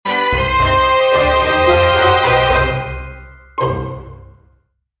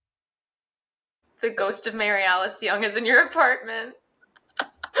The ghost of Mary Alice Young is in your apartment.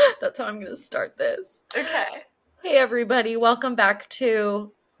 That's how I'm going to start this. Okay. Hey, everybody. Welcome back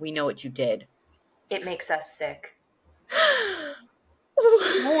to We Know What You Did. It makes us sick.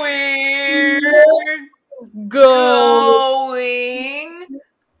 We're We're going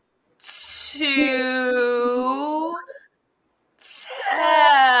to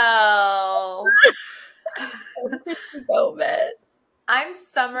tell. Christy Gomez. I'm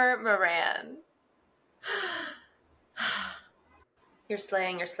Summer Moran. You're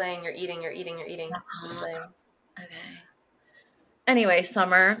slaying, you're eating. That's You're hot. slaying. Okay. Anyway,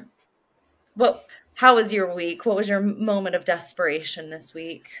 Summer, how was your week? What was your moment of desperation this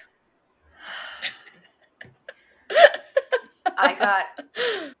week? I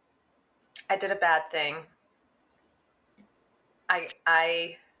did a bad thing. I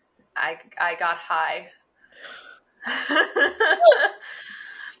got high.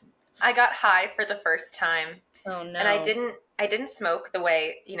 I got high for the first time. Oh no. And I didn't smoke the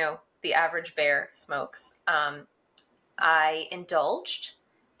way, the average bear smokes. I indulged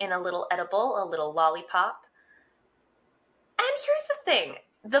in a little edible, a little lollipop. And here's the thing.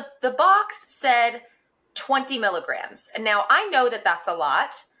 The box said 20 milligrams. And now I know that that's a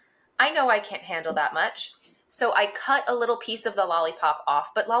lot. I know I can't handle that much. So I cut a little piece of the lollipop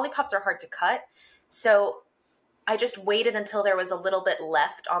off, but lollipops are hard to cut. So I just waited until there was a little bit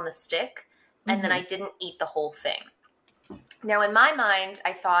left on the stick, and then I didn't eat the whole thing. Now, in my mind,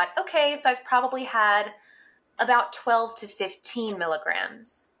 I thought, okay, so I've probably had about 12 to 15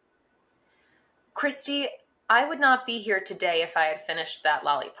 milligrams. Christy, I would not be here today if I had finished that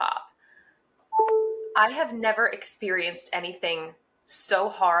lollipop. I have never experienced anything so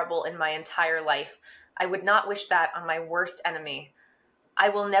horrible in my entire life. I would not wish that on my worst enemy. I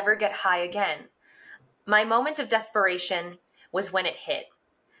will never get high again. My moment of desperation was when it hit.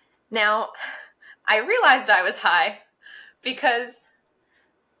 Now, I realized I was high because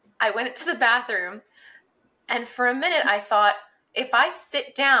I went to the bathroom, and for a minute I thought, if I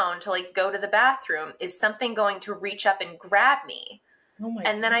sit down to go to the bathroom, is something going to reach up and grab me? Oh my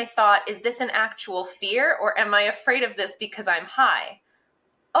and then I thought, is this an actual fear, or am I afraid of this because I'm high?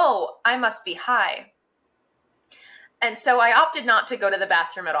 Oh, I must be high. And so I opted not to go to the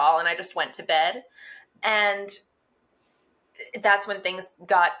bathroom at all, and I just went to bed. And that's when things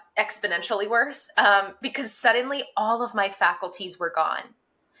got exponentially worse, because suddenly all of my faculties were gone.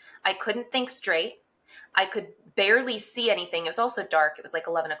 I couldn't think straight. I could barely see anything. It was also dark. It was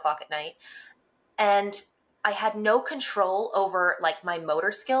 11 o'clock at night. And I had no control over my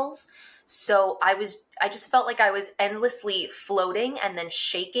motor skills. So I just felt like I was endlessly floating and then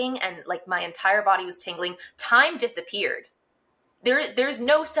shaking, and my entire body was tingling. Time disappeared. There's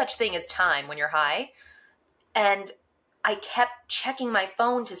no such thing as time when you're high. And I kept checking my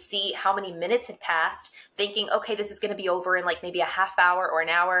phone to see how many minutes had passed, thinking, okay, this is going to be over in maybe a half hour or an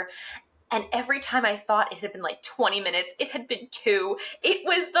hour. And every time I thought it had been 20 minutes, it had been 2. It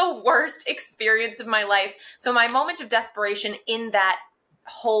was the worst experience of my life. So my moment of desperation in that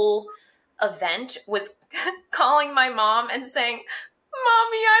whole event was calling my mom and saying,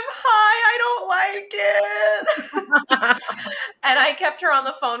 Mommy, I'm high. I don't like it. And I kept her on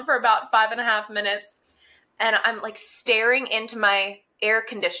the phone for about 5.5 minutes. And I'm staring into my air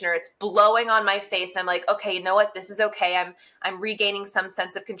conditioner. It's blowing on my face. I'm like, okay, you know what? This is okay. I'm regaining some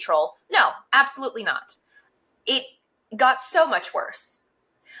sense of control. No, absolutely not. It got so much worse.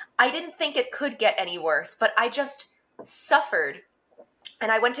 I didn't think it could get any worse, but I just suffered.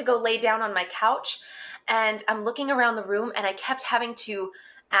 And I went to go lay down on my couch, and I'm looking around the room, and I kept having to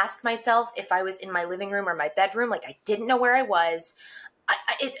ask myself if I was in my living room or my bedroom. I didn't know where I was.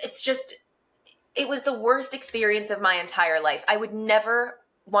 It was the worst experience of my entire life. I would never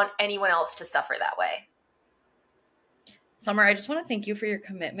want anyone else to suffer that way. Summer, I just want to thank you for your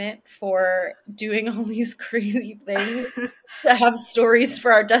commitment for doing all these crazy things to have stories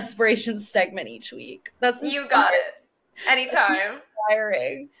for our desperation segment each week. You got it. Anytime.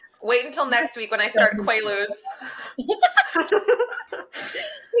 Inspiring. Wait until next week when I start Quaaludes. Hey,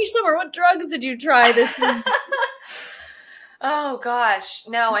 Summer, what drugs did you try this week? Oh, gosh.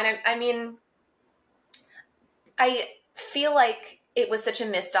 No, and I mean, I feel like it was such a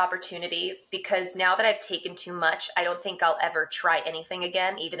missed opportunity, because now that I've taken too much, I don't think I'll ever try anything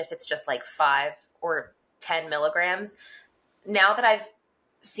again, even if it's just 5 or 10 milligrams. Now that I've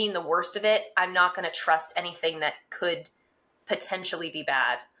seen the worst of it, I'm not going to trust anything that could potentially be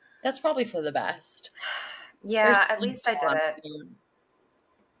bad. That's probably for the best. Yeah, at least I did it.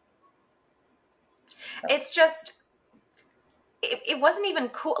 It's just, it wasn't even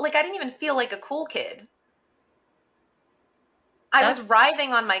cool. I didn't even feel like a cool kid. I was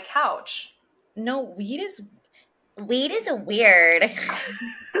writhing on my couch. No, weed is a weird.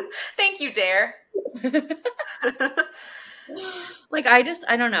 Thank you, Dare. Like I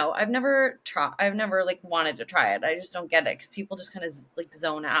don't know. I've never like wanted to try it. I just don't get it because people just kind of like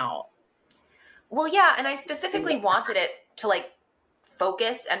zone out. Well, yeah, and I specifically wanted it to like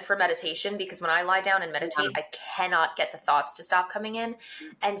focus and for meditation because when I lie down and meditate, I cannot get the thoughts to stop coming in.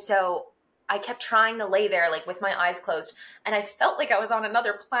 And so I kept trying to lay there like with my eyes closed and I felt like I was on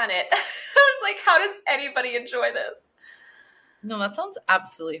another planet. I was like, how does anybody enjoy this? No, that sounds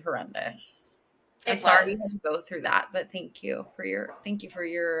absolutely horrendous. I'm sorry you had to go through that, but thank you for your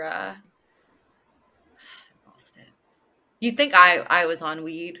I lost it. You think I was on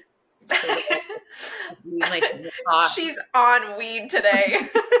weed? She's on weed today.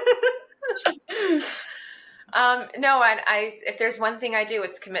 No, and if there's one thing I do,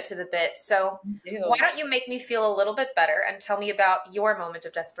 it's commit to the bit. So why don't you make me feel a little bit better and tell me about your moment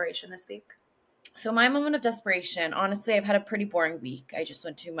of desperation this week? So my moment of desperation, honestly, I've had a pretty boring week. I just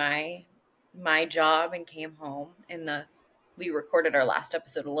went to my job and came home we recorded our last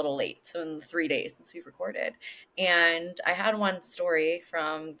episode a little late. So in the 3 days since we've recorded. And I had one story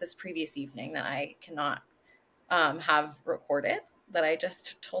from this previous evening that I cannot have recorded that I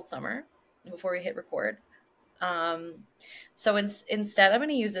just told Summer before we hit record. So instead, I'm going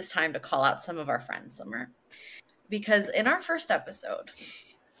to use this time to call out some of our friends, Summer, because in our first episode,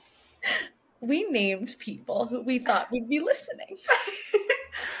 we named people who we thought would be listening.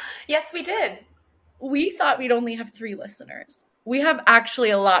 Yes, we did. We thought we'd only have 3 listeners. We have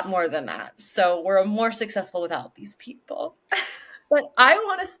actually a lot more than that. So we're more successful without these people. But I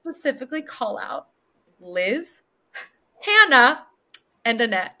want to specifically call out Liz, Hannah, and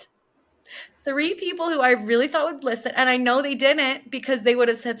Annette. 3 people who I really thought would listen. And I know they didn't because they would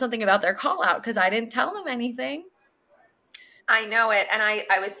have said something about their call out because I didn't tell them anything. I know it. And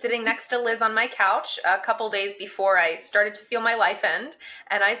I was sitting next to Liz on my couch a couple days before I started to feel my life end.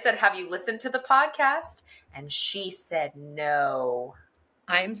 And I said, have you listened to the podcast? And she said, no.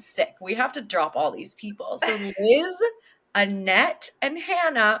 I'm sick. We have to drop all these people. So Liz, Annette, and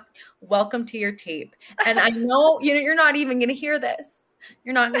Hannah, welcome to your tape. And I know you're not even going to hear this.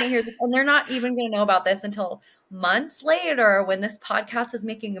 You're not going to hear this. And they're not even going to know about this until months later when this podcast is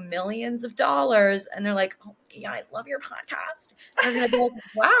making millions of dollars. And they're like, oh, yeah, I love your podcast. And they're going to be like,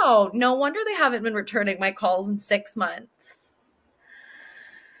 wow, no wonder they haven't been returning my calls in 6 months.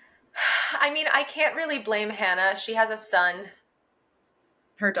 I mean, I can't really blame Hannah. She has a son.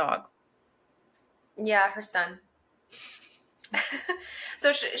 Her dog. Yeah, her son.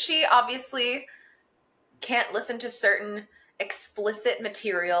 So she obviously can't listen to certain explicit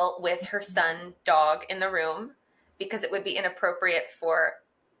material with her son dog in the room because it would be inappropriate for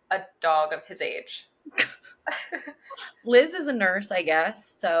a dog of his age. Liz is a nurse, I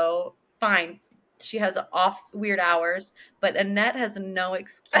guess, so fine. She has off weird hours, but Annette has no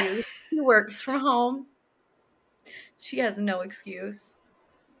excuse. She works from home. She has no excuse.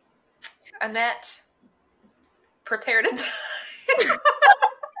 Annette, prepare to die.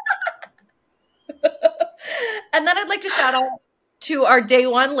 And then I'd like to shout out to our day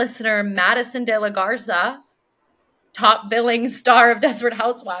 1 listener, Madison De La Garza, top billing star of Desperate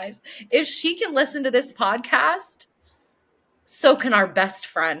Housewives. If she can listen to this podcast, so can our best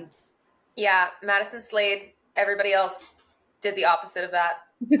friends. Yeah, Madison Slade. Everybody else did the opposite of that.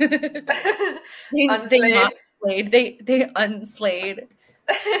 They unslayed.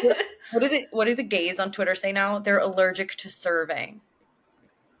 What do the gays on Twitter say now? They're allergic to serving.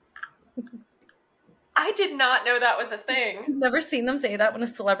 I did not know that was a thing. You've never seen them say that when a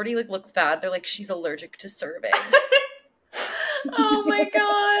celebrity like looks bad. They're like, she's allergic to serving. Oh my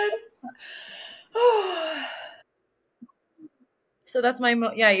god. So that's my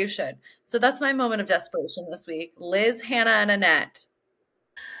yeah, you should. So that's my moment of desperation this week. Liz, Hannah, and Annette.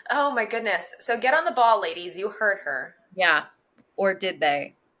 Oh my goodness. So get on the ball, ladies. You heard her. Yeah. Or did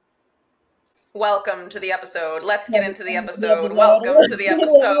they? Welcome to the episode. Let's get into the episode. Welcome to the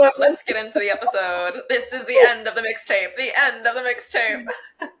episode. Let's get into the episode. This is the end of the mixtape. The end of the mixtape.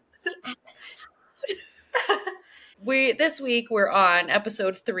 This week we're on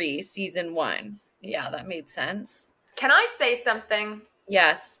episode 3, season 1. Yeah, that made sense. Can I say something?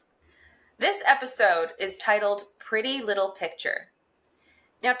 Yes. This episode is titled Pretty Little Picture.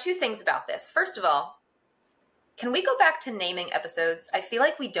 Now, 2 things about this. First of all, can we go back to naming episodes? I feel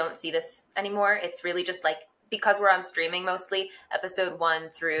like we don't see this anymore. It's really just like, because we're on streaming mostly, episode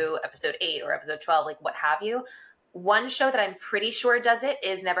 1 through episode 8 or episode 12, like what have you. One show that I'm pretty sure does it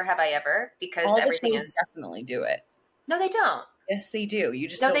is Never Have I Ever, because all everything the shows definitely do it. No, they don't. Yes, they do. You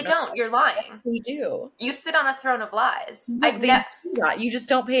just no, they don't. You're lying. Yes, they do. You sit on a throne of lies. No, you just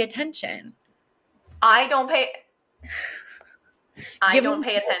don't pay attention. I don't pay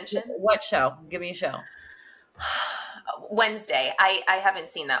attention. What show? Give me a show. Wednesday. I haven't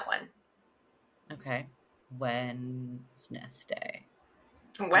seen that one. Okay. Wednesday.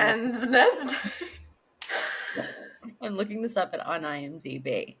 Wednesday. I'm looking this up on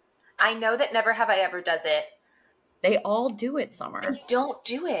IMDb. I know that Never Have I Ever does it. They all do it, Summer. They don't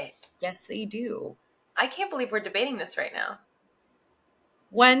do it. Yes, they do. I can't believe we're debating this right now.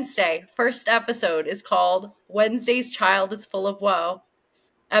 Wednesday, first episode is called Wednesday's Child is Full of Woe.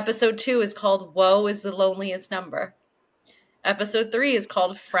 Episode 2 is called Woe is the Loneliest Number. Episode 3 is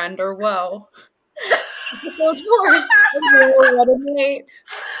called Friend or Woe. Episode 4 is called What a Mate.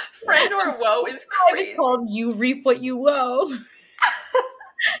 Friend or Woe is crazy. It's called You Reap What You Woe.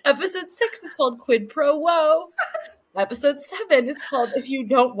 Episode 6 is called Quid Pro Woe. Episode 7 is called If You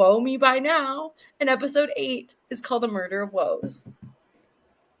Don't Woe Me By Now. And episode 8 is called A Murder of Woes.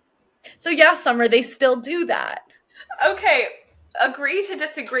 So yeah, Summer, they still do that. Okay, agree to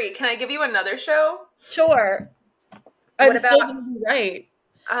disagree. Can I give you another show? Sure. I'm still going to be right.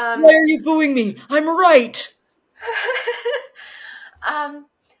 Why are you booing me? I'm right.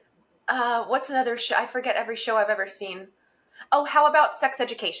 What's another show? I forget every show I've ever seen. Oh, how about Sex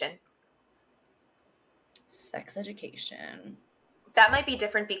Education? Sex Education. That might be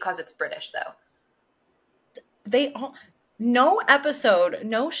different because it's British, though. They all... No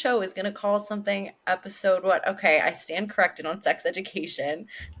show is going to call something episode what? Okay, I stand corrected on Sex Education.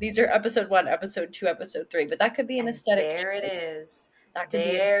 These are episode 1, episode 2, episode 3, but that could be an aesthetic. There it is. That could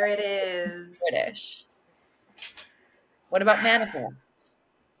there it is. British. What about Manifest?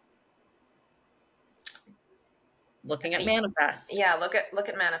 Looking at Manifest. Yeah, look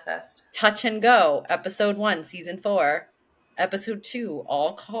at Manifest. Touch and Go, episode 1, season 4. Episode 2,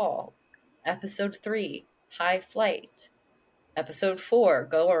 All Call. Episode 3, High Flight. Episode 4,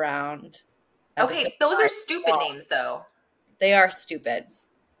 Go Around. Okay, those are stupid names, though. They are stupid.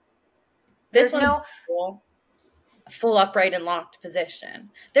 This one's cool. Full upright and locked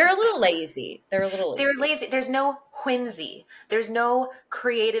position. They're a little lazy. They're lazy. There's no whimsy. There's no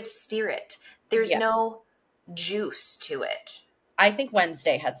creative spirit. There's no juice to it. I think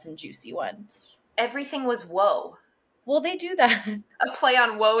Wednesday had some juicy ones. Everything was woe. Well, they do that. A play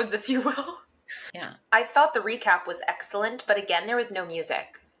on woads, if you will. Yeah. I thought the recap was excellent, but again, there was no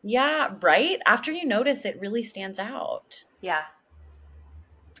music. Yeah, right? After you notice, it really stands out. Yeah.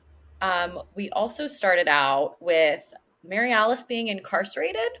 We also started out with Mary Alice being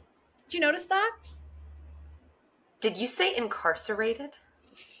incarcerated. Did you notice that? Did you say incarcerated?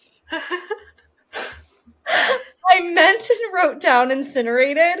 I meant and wrote down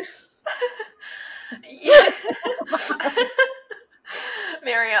incinerated. Yeah.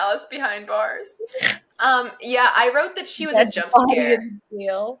 Mary Alice behind bars. Yeah, I wrote that she was a jump scare.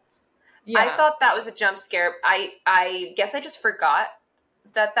 Yeah. I thought that was a jump scare. I guess I just forgot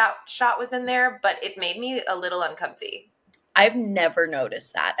that shot was in there, but it made me a little uncomfy. I've never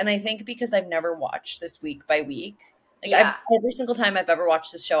noticed that. And I think because I've never watched this week by week. Like every single time I've ever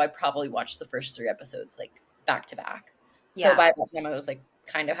watched this show, I probably watched the first 3 episodes like back to back. So by that time I was like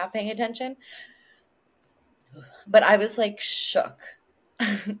kind of half paying attention. But I was like shook.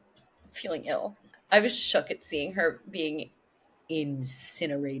 Feeling ill. I was shook at seeing her being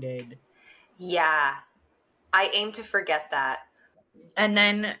incinerated. Yeah. I aim to forget that. And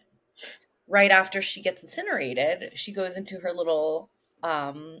then right after she gets incinerated, she goes into her little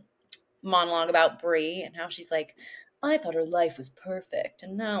monologue about Bree and how she's like, I thought her life was perfect,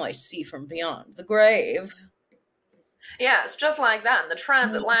 and now I see from beyond the grave. Yeah, it's just like that in the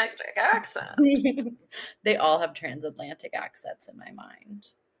transatlantic accent. They all have transatlantic accents in my mind.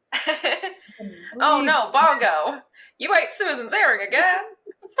 Oh no, Bongo! You ate Susan's earring again?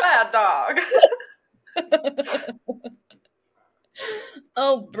 Bad dog.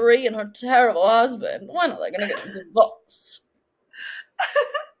 Oh, Bree and her terrible husband. When are they going to get a divorce?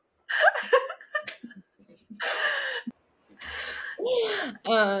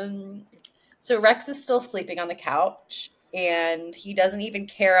 So Rex is still sleeping on the couch, and he doesn't even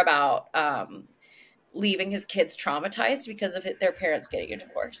care about leaving his kids traumatized because of their parents getting a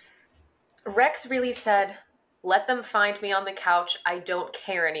divorce. Rex really said, let them find me on the couch. I don't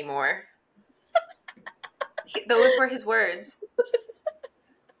care anymore. Those were his words.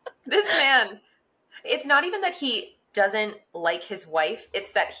 This man, it's not even that he doesn't like his wife.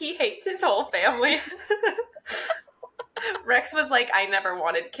 It's that he hates his whole family. Rex was like, I never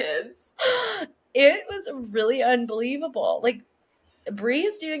wanted kids. It was really unbelievable. Like, Bree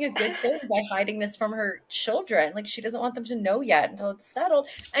is doing a good thing by hiding this from her children. Like, she doesn't want them to know yet until it's settled.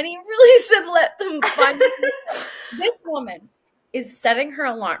 And he really said, let them find it. This woman is setting her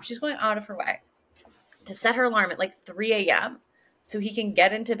alarm. She's going out of her way to set her alarm at like 3 a.m. so he can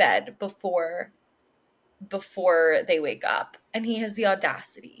get into bed before they wake up. And he has the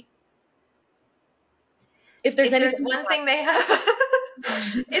audacity. If there's one thing they have,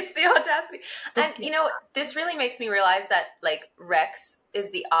 it's the audacity. And this really makes me realize that like Rex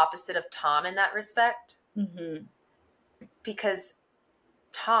is the opposite of Tom in that respect. Mm-hmm. Because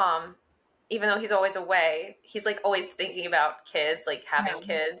Tom, even though he's always away, he's like always thinking about kids, like having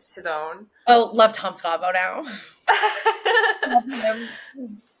kids, his own. Oh, love Tom Scavo now. Love him.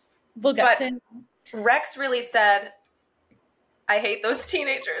 We'll get to him. Rex really said, I hate those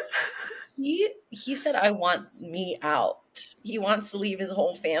teenagers. He said, I want me out. He wants to leave his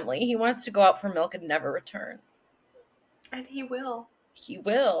whole family. He wants to go out for milk and never return. And he will. He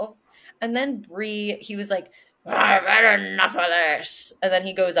will. And then Bree, he was like, I've had enough of this. And then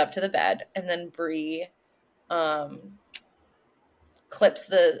he goes up to the bed, and then Bree clips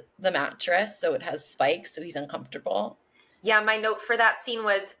the mattress so it has spikes, so he's uncomfortable. Yeah, my note for that scene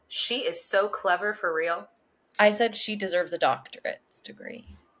was, she is so clever for real. I said she deserves a doctorate's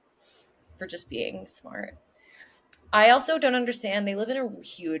degree for just being smart. I also don't understand. They live in a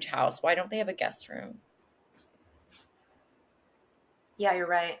huge house. Why don't they have a guest room? Yeah, you're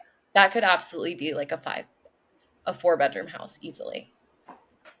right. That could absolutely be like a 4-bedroom house easily.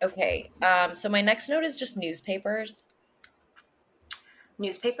 Okay. So my next note is just newspapers.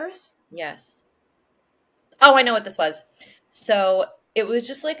 Newspapers? Yes. Oh, I know what this was. So it was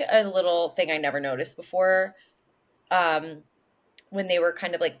just like a little thing I never noticed before. When they were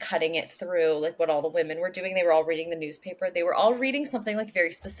kind of like cutting it through, like what all the women were doing, they were all reading the newspaper. They were all reading something like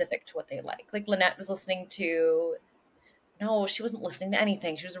very specific to what they like. Like Lynette was listening to, no, she wasn't listening to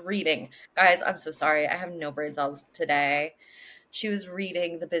anything. She was reading. Guys, I'm so sorry. I have no brain cells today. She was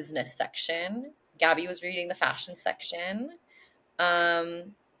reading the business section. Gabby was reading the fashion section.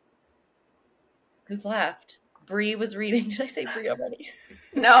 Who's left? Bree was reading. Did I say Bree already?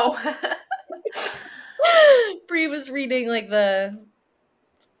 No. Bree was reading like the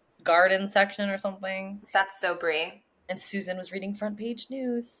garden section or something. That's so Bree. And Susan was reading front page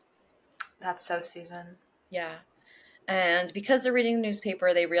news. That's so Susan. Yeah. And because they're reading the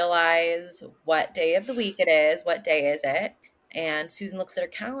newspaper, they realize what day of the week it is. What day is it? And Susan looks at her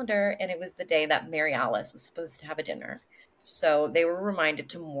calendar, and it was the day that Mary Alice was supposed to have a dinner. So they were reminded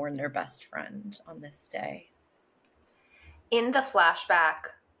to mourn their best friend on this day. In the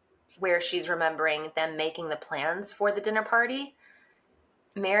flashback where she's remembering them making the plans for the dinner party,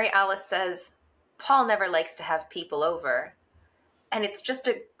 Mary Alice says, Paul never likes to have people over. And it's just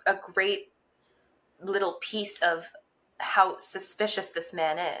a great little piece of how suspicious this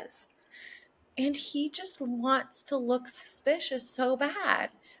man is. And he just wants to look suspicious so bad.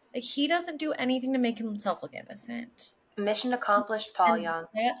 Like, he doesn't do anything to make himself look innocent. Mission accomplished, Paul Young.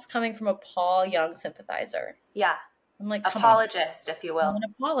 That's coming from a Paul Young sympathizer. Yeah. I'm like, apologist, if you will. I'm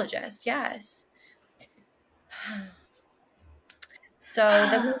an apologist, yes. So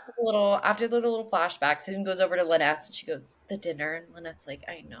then after the little flashback, Susan goes over to Lynette's and she goes, the dinner. And Lynette's like,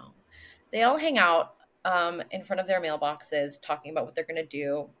 I know. They all hang out in front of their mailboxes talking about what they're going to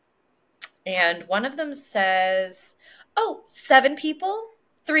do. And one of them says, 7 people?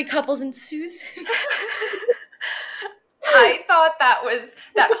 3 couples and Susan? I thought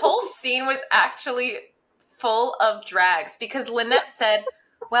that whole scene was actually full of drags because Lynette said,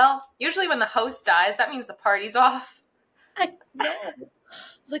 well, usually when the host dies, that means the party's off. I know.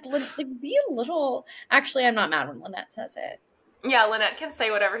 It's like be a little. Actually, I'm not mad when Lynette says it. Yeah, Lynette can say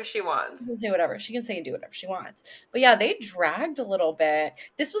whatever she wants. She can say whatever. She can say and do whatever she wants. But yeah, they dragged a little bit.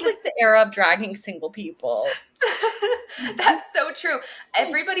 This was like the era of dragging single people. That's so true.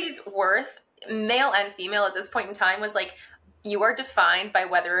 Everybody's worth, male and female at this point in time, was like, you are defined by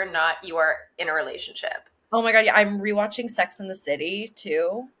whether or not you are in a relationship. Oh my God, yeah, I'm rewatching Sex and the City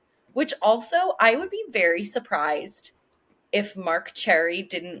too, which also I would be very surprised if Mark Cherry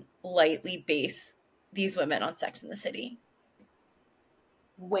didn't lightly base these women on Sex and the City.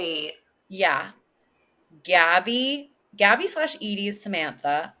 Wait. Yeah. Gabby / Edie is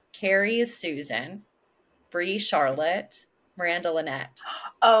Samantha. Carrie is Susan. Bree, Charlotte. Miranda, Lynette.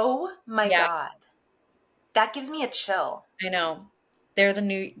 Oh my God. That gives me a chill. I know. They're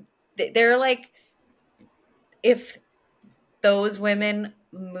they're like, if those women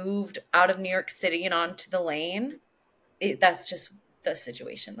moved out of New York City and onto the lane, that's just the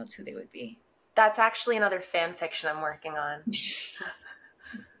situation. That's who they would be. That's actually another fan fiction I'm working on.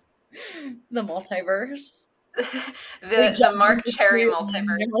 The multiverse. the Mark Cherry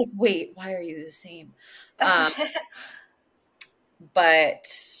multiverse. They're like, wait, why are you the same?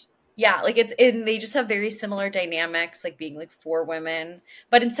 But yeah, like they just have very similar dynamics, like being like 4 women.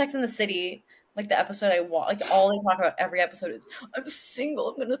 But in Sex and the City, Like the episode I watch, like all they talk about every episode is, I'm single,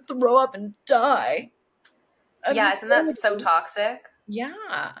 I'm gonna throw up and die. Yeah, isn't that so toxic?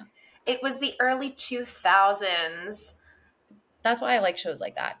 Yeah. It was the early 2000s. That's why I like shows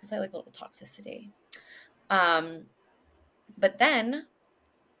like that, because I like a little toxicity. But then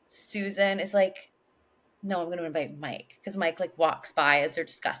Susan is like, no, I'm going to invite Mike, because Mike like walks by as they're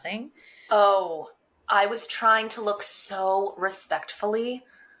discussing. Oh, I was trying to look so respectfully.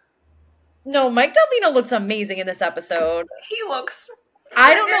 No, Mike Delvino looks amazing in this episode. He looks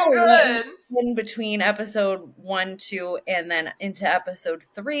I don't know freaking what good. in between episode 1, 2, and then into episode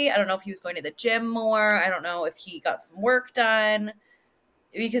 3. I don't know if he was going to the gym more. I don't know if he got some work done,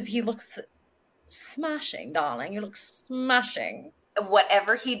 because he looks smashing, darling. You look smashing.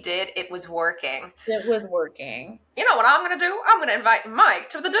 Whatever he did, it was working. It was working. You know what I'm going to do? I'm going to invite Mike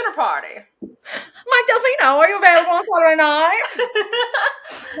to the dinner party. Mike Delfino, are you available on Saturday night?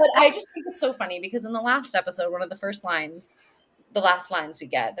 But I just think it's so funny because in the last episode, one of the last lines we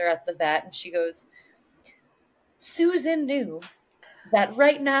get, they're at the vet and she goes, Susan knew that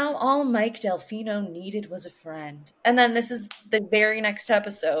right now all Mike Delfino needed was a friend. And then this is the very next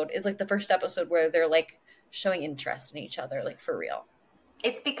episode is like the first episode where they're like showing interest in each other, like for real.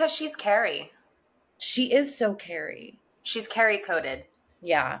 It's because she's Carrie. She is so Carrie. She's Carrie coded.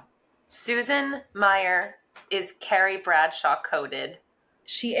 Yeah. Susan Meyer is Carrie Bradshaw coded.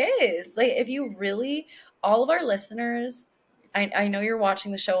 She is. Like, if you really, all of our listeners, I know you're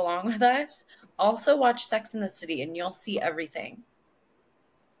watching the show along with us, also watch Sex in the City and you'll see everything.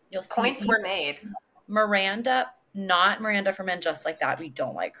 You'll see points were made. Miranda, not Miranda from Men Just Like That. We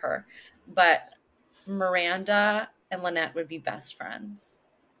don't like her. But Miranda and Lynette would be best friends.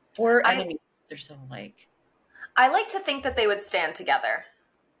 Or enemies. They're so alike. I like to think that they would stand together.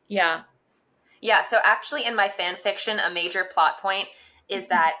 Yeah. Yeah, so actually in my fan fiction, a major plot point is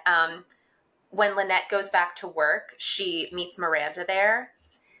that when Lynette goes back to work, she meets Miranda there.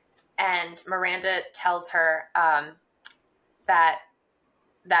 And Miranda tells her that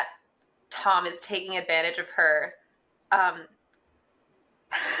Tom is taking advantage of her.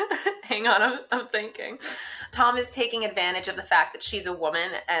 Hang on, I'm thinking. Tom is taking advantage of the fact that she's a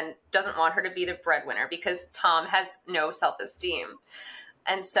woman and doesn't want her to be the breadwinner because Tom has no self-esteem.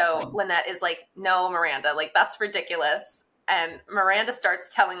 And so Lynette is like, no, Miranda, like that's ridiculous. And Miranda starts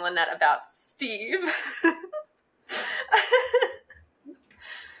telling Lynette about Steve.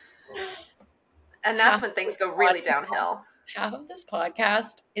 And that's when things go really downhill. Half of this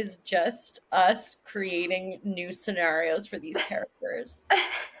podcast is just us creating new scenarios for these characters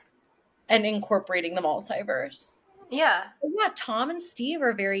and incorporating the multiverse. Yeah. But yeah, Tom and Steve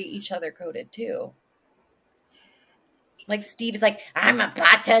are very each other coded too. Like Steve is like, I'm a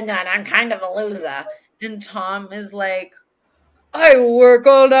bartender and I'm kind of a loser. And Tom is like, I work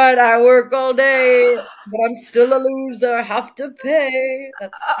all night, I work all day, but I'm still a loser, I have to pay.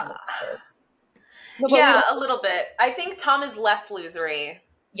 That's kind of weird. Yeah, a little bit. I think Tom is less losery.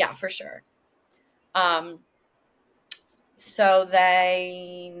 Yeah, for sure. So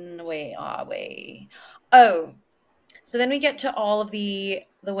then wait. Oh, so then we get to all of the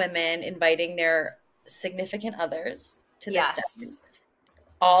women inviting their significant others to this dinner.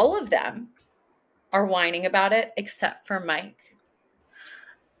 All of them are whining about it except for Mike.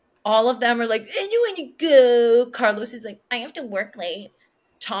 All of them are like, I don't want to go. Carlos is like, I have to work late.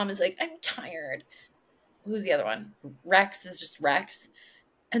 Tom is like, I'm tired. Who's the other one? Rex is just Rex.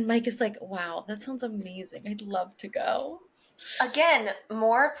 And Mike is like, wow, that sounds amazing. I'd love to go. Again,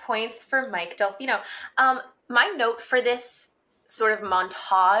 more points for Mike Delfino. My note for this sort of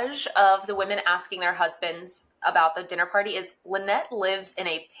montage of the women asking their husbands about the dinner party is Lynette lives in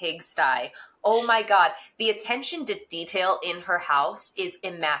a pigsty. Oh my God. The attention to detail in her house is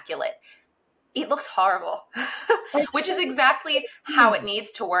immaculate. It looks horrible, which is exactly how it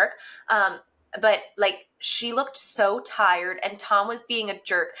needs to work. But like she looked so tired and Tom was being a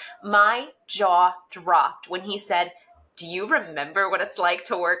jerk. My jaw dropped when he said, do you remember what it's like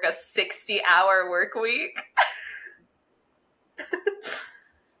to work a 60-hour work week?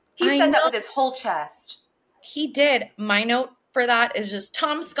 He said that with his whole chest. He did. My note for that is just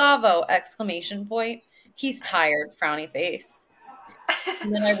Tom Scavo, exclamation point. He's tired, frowny face.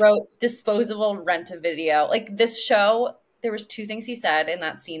 And then I wrote disposable rent a video. Like this show, there was 2 things he said in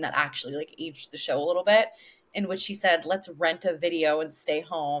that scene that actually like aged the show a little bit, in which he said, let's rent a video and stay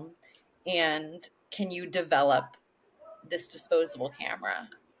home. And can you develop this disposable camera?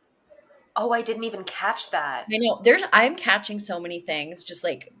 Oh, I didn't even catch that. I know. I'm catching so many things, just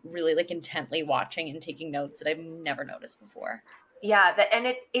like really like intently watching and taking notes that I've never noticed before. Yeah, and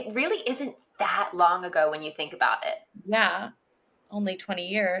it really isn't that long ago when you think about it. Yeah. Only 20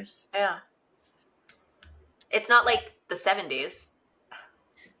 years. Yeah. It's not like the 70s.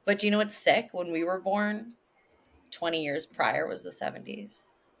 But do you know what's sick? When we were born, 20 years prior was the 70s.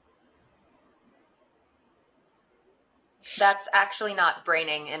 That's actually not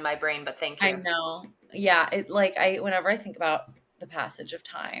braining in my brain, but thank I you. know. Yeah, it like whenever I think about the passage of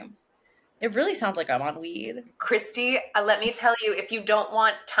time, it really sounds like I'm on weed. Christy, let me tell you, if you don't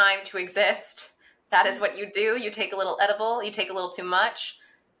want time to exist, that is what you do. You take a little edible, you take a little too much.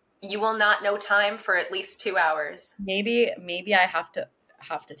 You will not know time for at least 2 hours. Maybe I have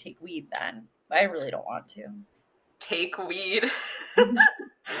to take weed then. But I really don't want to. Take weed.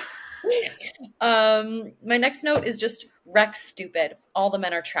 My next note is just Rex stupid. All the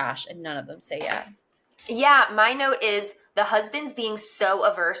men are trash and none of them say yes. Yeah, my note is the husbands being so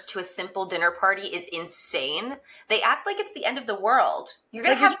averse to a simple dinner party is insane. They act like it's the end of the world. You're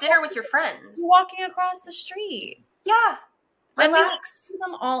going Like to you're have just dinner with your friends. walking across the street. Yeah, And we relax. see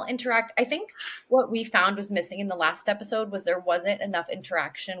them all interact. I think what we found was missing in the last episode was there wasn't enough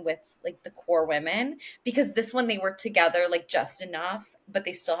interaction with like the core women, because this one they were together like just enough, but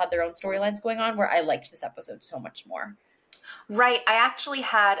they still had their own storylines going on, where I liked this episode so much more. Right. I actually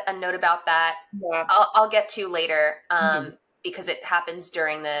had a note about that. Yeah. I'll get to later Mhm. because it happens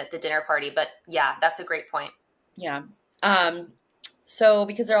during the dinner party. But yeah, that's a great point. Yeah. So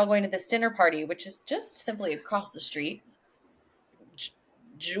because they're all going to this dinner party, which is just simply across the street,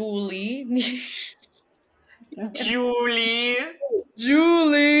 Julie. Julie.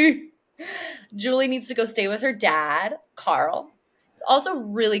 Julie. Julie needs to go stay with her dad, Carl. It's also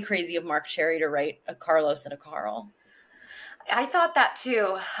really crazy of Mark Cherry to write a Carlos and a Carl. I thought that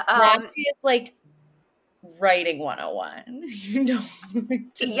too. It's like writing 101. You know,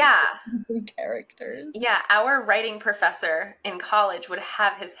 Yeah. characters. Yeah. Our writing professor in college would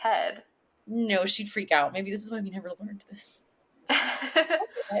have his head. No, she'd freak out. Maybe this is why we never learned this.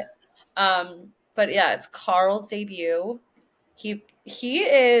 But yeah, it's Carl's debut. He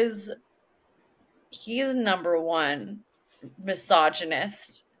is number one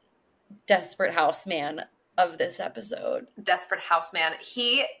misogynist, desperate houseman of this episode. Desperate houseman.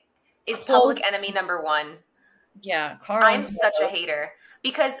 He is Close. public enemy number one. Yeah, Carl. I'm such a hater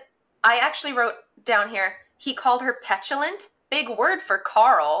because I actually wrote down here, he called her petulant. Big word for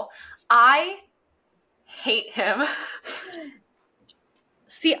Carl. I hate him.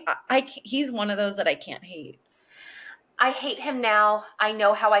 See, he's one of those that I can't hate. I hate him now. I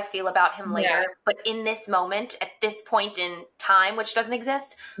know how I feel about him later. Yeah. But in this moment, at this point in time, which doesn't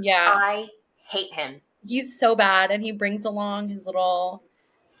exist, Yeah, I hate him. he's so bad, and he brings along his little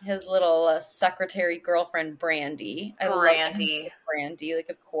secretary girlfriend Brandy. I love Brandy, like,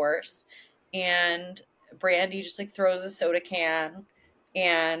 of course. And Brandy just like throws a soda can,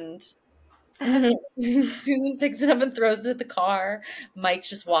 and Susan picks it up and throws it at the car. Mike's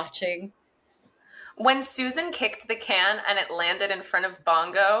just watching. When Susan kicked the can and it landed in front of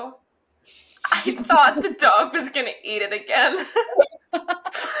Bongo, I thought the dog was going to eat it again. And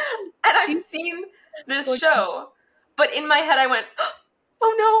I've seen this show, but in my head I went,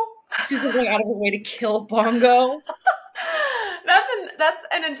 oh no. Susan's going out of her way to kill Bongo. That's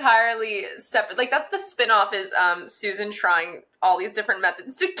an entirely separate, like, that's the spinoff is Susan trying all these different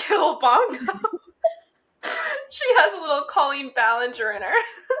methods to kill Bongo. She has a little Colleen Ballinger in her.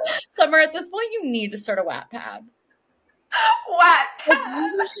 Summer, at this point, you need to start a Wattpad.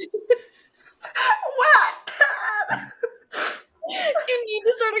 Wattpad. Wattpad. You need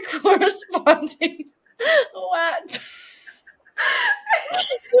to start a corresponding Wattpad.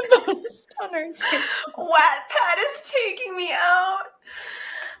 Wattpad is taking me out.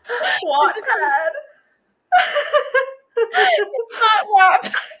 Wattpad. It's not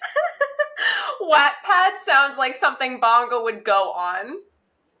Wattpad. Wattpad sounds like something Bongo would go on.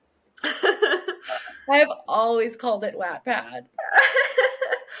 I've always called it Wattpad.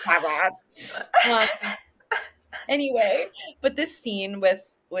 Anyway, but this scene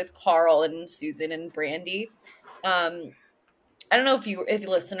with Carl and Susan and Brandy, I don't know if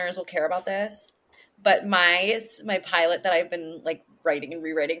listeners will care about this, but my pilot that I've been like writing and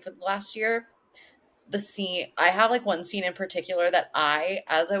rewriting for the last year, the scene, I have like one scene in particular that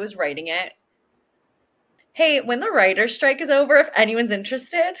as I was writing it, hey, when the writer's strike is over, if anyone's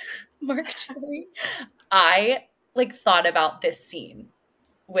interested, Mark Julie, I like thought about this scene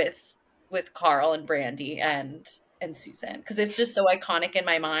with Carl and Brandy and Susan, because it's just so iconic in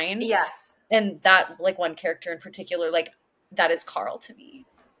my mind. Yes. And that like one character in particular, like that is Carl to me.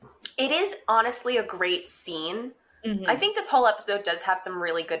 It is honestly a great scene. Mm-hmm. I think this whole episode does have some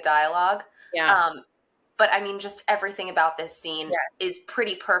really good dialogue. Yeah. But I mean, just everything about this scene is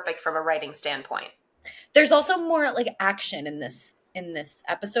pretty perfect from a writing standpoint. There's also more like action in this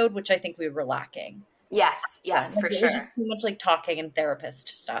episode, which I think we were lacking. Yes, for It was just sure. too much like talking and therapist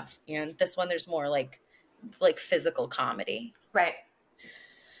stuff. And this one, there's more like physical comedy. Right.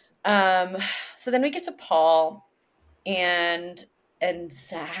 Um, so then we get to Paul and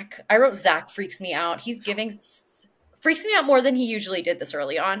Zach. I wrote Zach freaks me out. Freaks me out more than he usually did this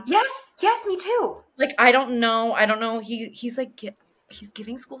early on. Yes, me too. Like I don't know. He's like he's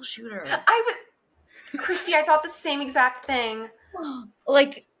giving school shooter. Christy, I thought the same exact thing.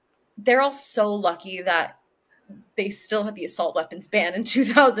 Like they're all so lucky that they still had the assault weapons ban in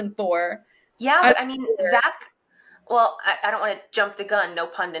 2004. Yeah, I but I mean, Zach, well, I don't want to jump the gun, no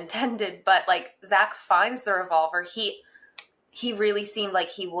pun intended, but like Zach finds the revolver. He really seemed like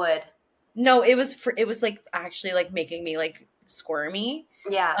he would. No, it was like actually like making me like squirmy.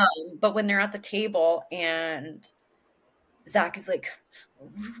 Yeah. But when they're at the table and Zach is like,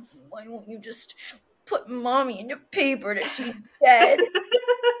 why won't you just put mommy in your paper that she's dead?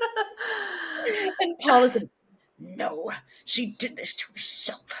 And Paul is like, no, she did this to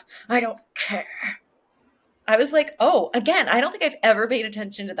herself. I don't care. I was like, oh, again, I don't think I've ever paid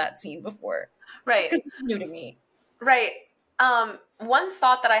attention to that scene before. Right. Because it's new to me. Right. One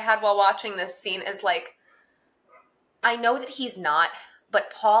thought that I had while watching this scene is like, I know that he's not,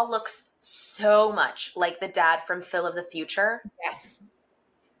 but Paul looks so much like the dad from Phil of the Future. Yes.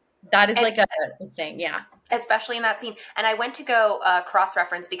 That is like a thing, yeah. Especially in that scene. And I went to go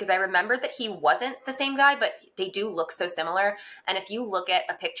cross-reference because I remembered that he wasn't the same guy, but they do look so similar. And if you look at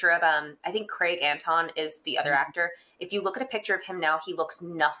a picture of, I think Craig Anton is the other actor. If you look at a picture of him now, he looks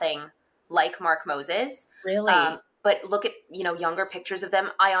nothing like Mark Moses. Really? But look at, younger pictures of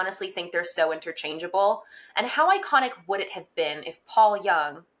them. I honestly think they're so interchangeable. And how iconic would it have been if Paul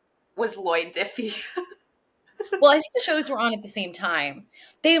Young was Lloyd Diffie? Well, I think the shows were on at the same time.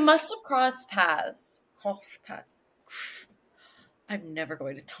 They must have crossed paths. I'm never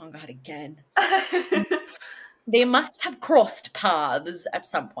going to tongue out again. They must have crossed paths at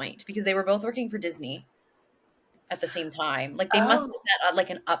some point because they were both working for Disney at the same time. Like they must have met at like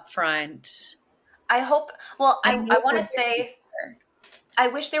an upfront. I hope. Well, I want to say, I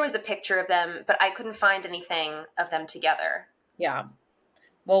wish there was a picture of them, but I couldn't find anything of them together. Yeah.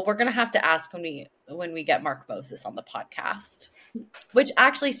 Well, we're gonna have to ask when we get Mark Moses on the podcast. Which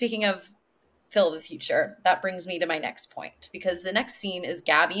actually, speaking of Phil of the Future, that brings me to my next point because the next scene is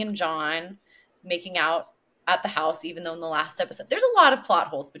Gabby and John making out at the house, even though in the last episode there's a lot of plot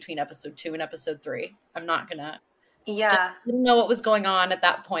holes between episode 2 and episode 3. I'm not gonna didn't know what was going on at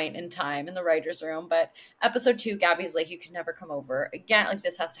that point in time in the writer's room, but episode 2, Gabby's like, you can never come over again, like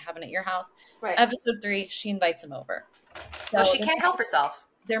this has to happen at your house. Right. Episode 3, she invites him over. So well, she can't help herself.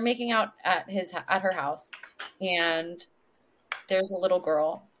 They're making out at her house, and there's a little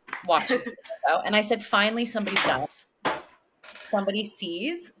girl watching the window, and I said, finally somebody's done. Somebody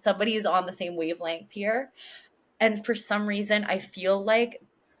sees, somebody is on the same wavelength here. And for some reason, I feel like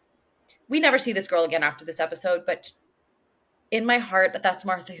we never see this girl again after this episode, but in my heart, that's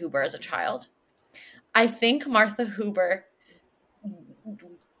Martha Huber as a child. I think Martha Huber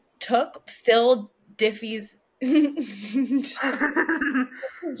took Phil Diffie's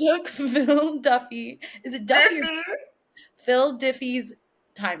took Phil Duffy. Is it Duffy? Phil Diffie's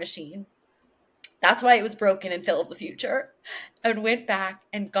time machine. That's why it was broken in Phil of the Future. And went back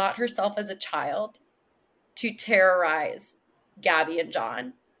and got herself as a child to terrorize Gabby and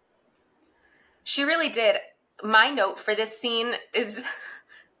John. She really did. My note for this scene is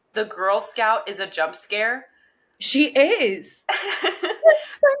the Girl Scout is a jump scare. She is.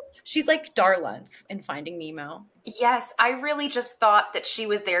 She's like Darla in Finding Nemo. Yes, I really just thought that she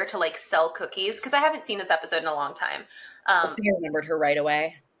was there to like sell cookies because I haven't seen this episode in a long time. I remembered her right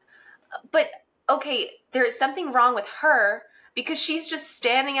away. But okay, there's something wrong with her because she's just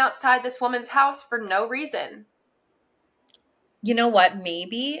standing outside this woman's house for no reason. You know what?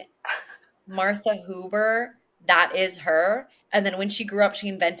 Maybe Martha Huber, that is her. And then when she grew up, she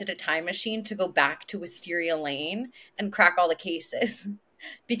invented a time machine to go back to Wisteria Lane and crack all the cases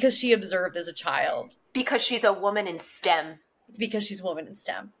because she observed as a child. Because she's a woman in STEM. Because she's a woman in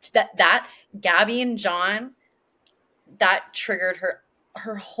STEM. That Gabby and John, that triggered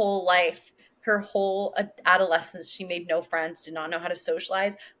her whole life, her whole adolescence. She made no friends, did not know how to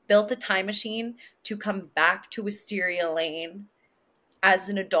socialize, built a time machine to come back to Wisteria Lane as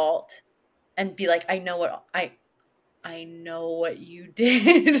an adult and be like, I know what you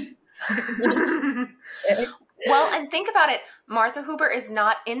did. Well, and think about it. Martha Huber is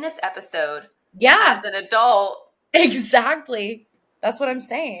not in this episode. Yeah. As an adult. Exactly. That's what I'm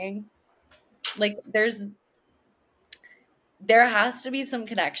saying. Like, there has to be some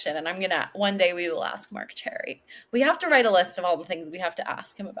connection, and one day we will ask Mark Cherry. We have to write a list of all the things we have to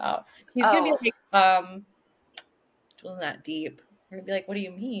ask him about. He's gonna be Oh, like, it wasn't that deep. We're gonna be like, what do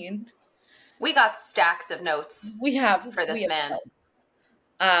you mean? we got stacks of notes We have for this man.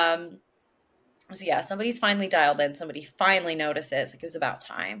 um so yeah, somebody's finally dialed in, somebody finally notices, like it was about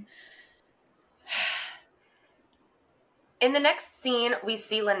time. In the next scene, we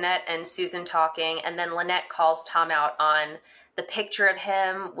see Lynette and Susan talking, and then Lynette calls Tom out on the picture of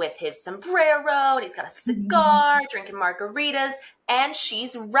him with his sombrero, and he's got a cigar, drinking margaritas, and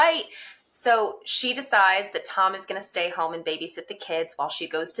she's right. So she decides that Tom is going to stay home and babysit the kids while she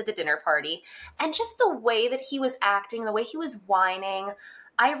goes to the dinner party. And just the way that he was acting, the way he was whining,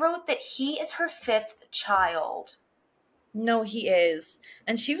 I wrote that he is her fifth child. No, he is.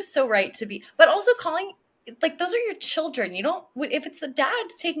 And she was so right to be, but also calling, like, those are your children. You don't, if it's the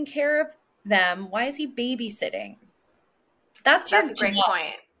dad's taking care of them, why is he babysitting? That's your a great job,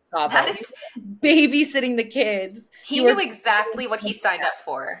 point. Bravo. That is babysitting the kids. He knew exactly what he signed up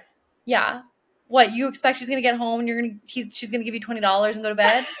for. Yeah. What, you expect she's gonna get home and she's gonna give you $20 and go to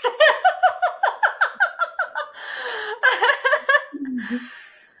bed?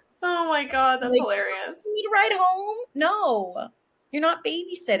 Oh my god, that's hilarious. You need a ride home? No, you're not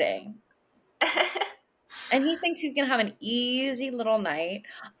babysitting. And he thinks he's gonna have an easy little night.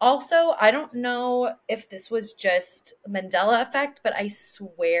 Also, I don't know if this was just Mandela effect, but I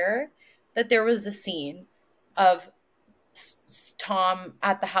swear that there was a scene of Tom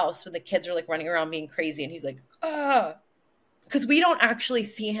at the house when the kids are like running around being crazy, and he's like, because we don't actually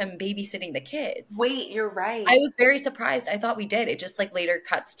see him babysitting the kids. Wait, you're right. I was very surprised. I thought we did. It just like later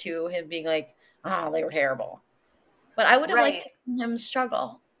cuts to him being like, they were terrible. But I would have liked to see him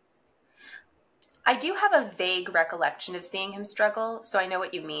struggle. I do have a vague recollection of seeing him struggle, so I know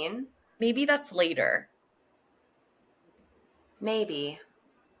what you mean. Maybe that's later. Maybe.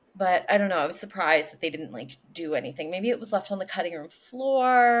 But I don't know. I was surprised that they didn't like do anything. Maybe it was left on the cutting room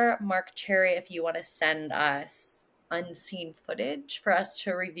floor. Mark Cherry, if you want to send us unseen footage for us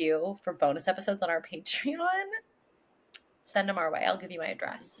to review for bonus episodes on our Patreon, send them our way. I'll give you my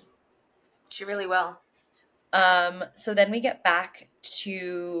address. She really will. So then we get back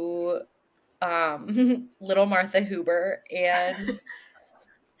to little Martha Huber, and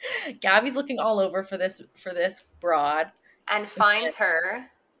Gabby's looking all over for this broad, and finds her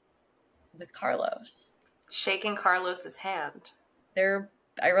with Carlos, shaking Carlos's hand.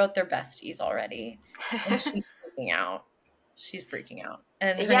 I wrote they're besties already, and she's freaking out.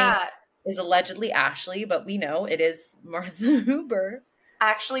 And her name is allegedly Ashley, but we know it is Martha Huber.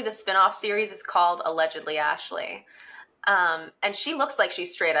 Actually, the spinoff series is called Allegedly Ashley, and she looks like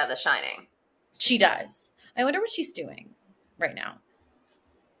she's straight out of The Shining. She does. I wonder what she's doing right now.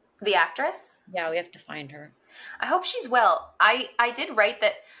 The actress? Yeah, we have to find her. I hope she's well. I did write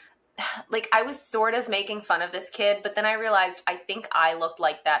that, like, I was sort of making fun of this kid, but then I realized I think I looked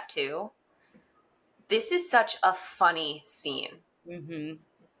like that too. This is such a funny scene. Mm-hmm.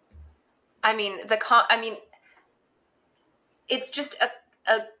 I mean, it's just a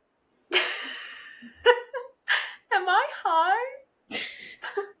Am I high?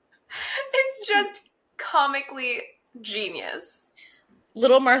 It's just comically genius.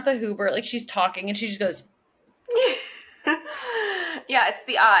 Little Martha Huber, like, she's talking and she just goes. Yeah, it's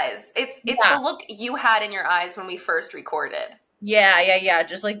the eyes. It's the look you had in your eyes when we first recorded. Yeah.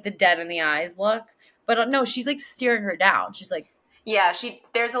 Just like the dead in the eyes look. But no, she's like staring her down. She's like. Yeah,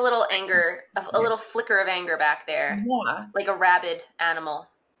 there's a little anger, a little flicker of anger back there. Yeah. Like a rabid animal.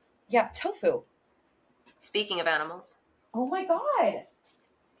 Yeah, Tofu. Speaking of animals. Oh my God.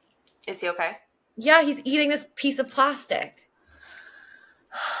 Is he okay? Yeah, he's eating this piece of plastic.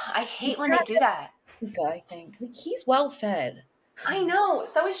 I hate when they do that. I think. Like, he's well fed. I know.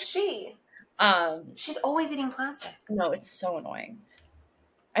 So is she. She's always eating plastic. No, it's so annoying.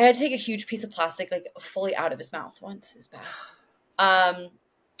 I had to take a huge piece of plastic, like, fully out of his mouth once. It was bad.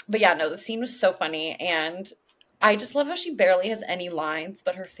 But yeah, no, the scene was so funny, and I just love how she barely has any lines,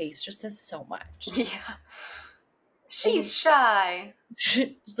 but her face just says so much. Yeah. She's shy.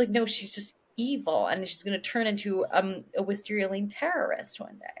 She's like, no, she's just evil, and she's going to turn into a Wisteria-Lane terrorist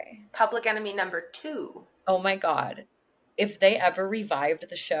one day. Public enemy number 2. Oh my God. If they ever revived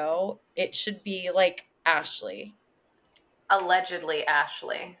the show, it should be like Ashley. Allegedly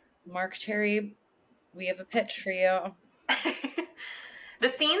Ashley. Mark Cherry, we have a pitch for you. The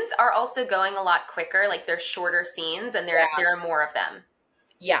scenes are also going a lot quicker. Like, they're shorter scenes, and there are more of them.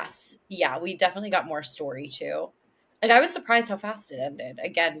 Yes. Yeah, we definitely got more story, too. Like, I was surprised how fast it ended.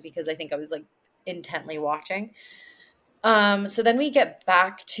 Again, because I think I was, like, intently watching. So then we get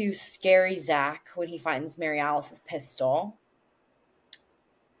back to Scary Zach when he finds Mary Alice's pistol.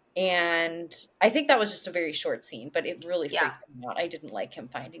 And I think that was just a very short scene, but it really Yeah. freaked me out. I didn't like him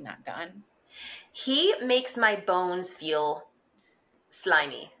finding that gun. He makes my bones feel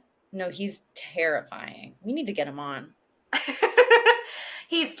slimy. No, he's terrifying. We need to get him on.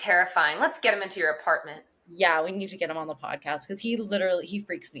 He's terrifying. Let's get him into your apartment. Yeah, we need to get him on the podcast because he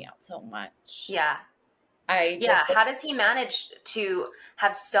freaks me out so much. Yeah. I Yeah. just How does he manage to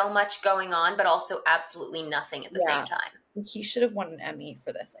have so much going on, but also absolutely nothing at the same time? He should have won an Emmy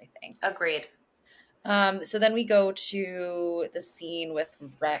for this, I think. Agreed. So then we go to the scene with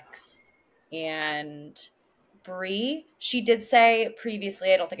Rex and Bree. She did say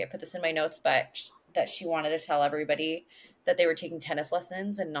previously, I don't think I put this in my notes, but that she wanted to tell everybody that they were taking tennis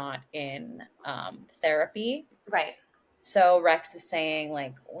lessons and not in therapy. Right. So Rex is saying,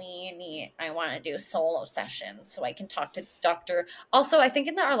 like, I want to do solo sessions so I can talk to Dr. Also, I think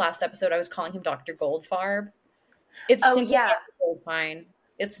in our last episode, I was calling him Dr. Goldfarb. It's simply yeah. Dr. Goldfine.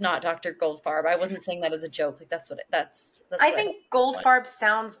 It's not Dr. Goldfarb. I wasn't saying that as a joke. Like, that's I think Goldfarb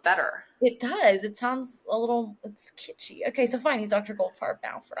sounds better. It does. It sounds a little, it's kitschy. Okay, so fine. He's Dr. Goldfarb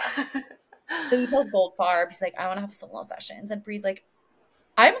now for us. So he tells Goldfarb, he's like, I want to have solo sessions. And Bree's like,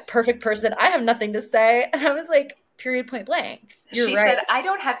 I'm a perfect person. I have nothing to say. And I was like, period, point blank. She said, I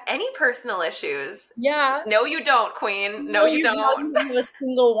don't have any personal issues. Yeah. No, you don't, Queen. No, you don't. Not a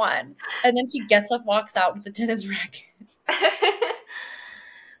single one. And then she gets up, walks out with the tennis racket.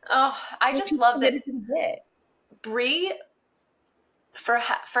 Oh, I just love that Bree, for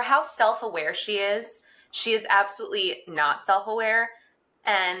how self-aware she is absolutely not self-aware.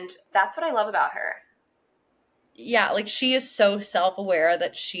 And that's what I love about her. Yeah, like she is so self-aware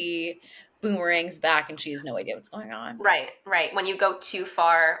that she boomerangs back and she has no idea what's going on. Right. When you go too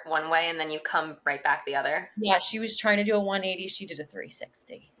far one way and then you come right back the other. Yeah, she was trying to do a 180. She did a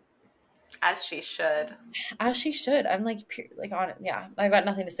 360. As she should. As she should. I'm like on it. Yeah, I got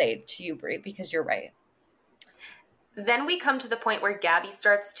nothing to say to you, Bree, because you're right. Then we come to the point where Gabby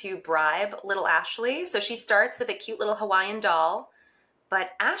starts to bribe little Ashley. So she starts with a cute little Hawaiian doll,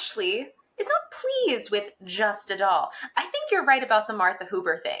 but Ashley is not pleased with just a doll. I think you're right about the Martha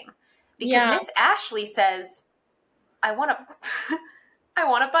Hoover thing. Because Miss Ashley says, I want a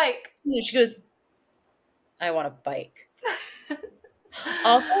bike. And she goes, I want a bike.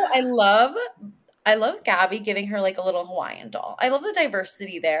 Also, I love Gabby giving her like a little Hawaiian doll. I love the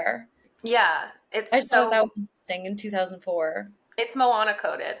diversity there. Yeah, I thought that was interesting in 2004. It's Moana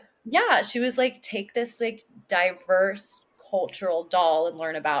coded. Yeah, she was like, take this like diverse cultural doll and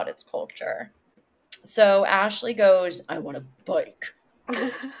learn about its culture. So Ashley goes, I want a bike.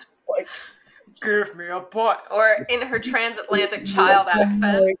 Like, give me a bike. Or in her transatlantic child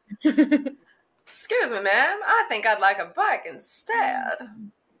accent. Excuse me, ma'am. I think I'd like a bike instead.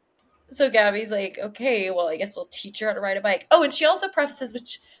 So Gabby's like, okay, well, I guess I'll teach her how to ride a bike. Oh, and she also prefaces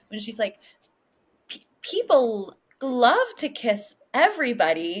when she's like, people love to kiss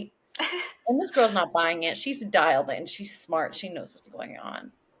everybody. And this girl's not buying it. She's dialed in. She's smart. She knows what's going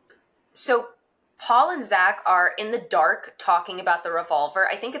on. So Paul and Zach are in the dark talking about the revolver.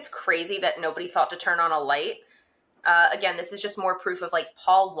 I think it's crazy that nobody thought to turn on a light. Again, this is just more proof of like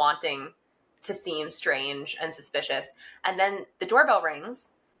Paul wanting to seem strange and suspicious. And then the doorbell rings.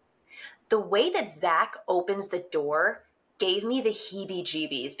 The way that Zach opens the door gave me the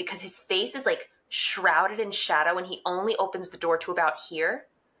heebie-jeebies because his face is like shrouded in shadow and he only opens the door to about here.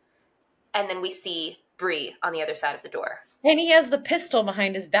 And then we see Bree on the other side of the door. And he has the pistol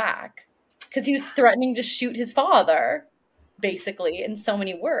behind his back because he was threatening to shoot his father, basically, in so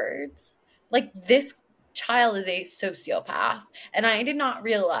many words. Like, this child is a sociopath. And I did not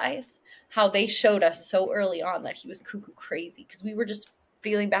realize how they showed us so early on that he was cuckoo crazy because we were just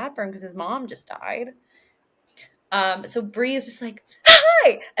feeling bad for him because his mom just died. So Bree is just like,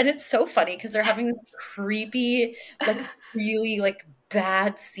 hi! And it's so funny because they're having this creepy, like, really, like,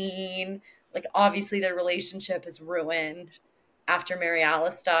 bad scene. Like, obviously their relationship is ruined after Mary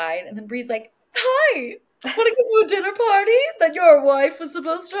Alice died. And then Bree's like, hi! Want to give you a dinner party that your wife was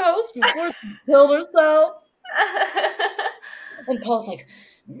supposed to host before she killed herself? And Paul's like,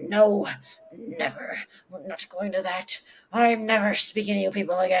 no, never. We're not going to that. I'm never speaking to you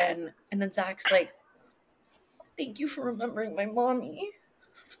people again. And then Zach's like, thank you for remembering my mommy.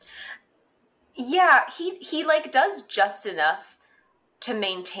 Yeah, he like does just enough to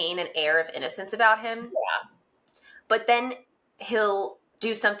maintain an air of innocence about him. Yeah. But then he'll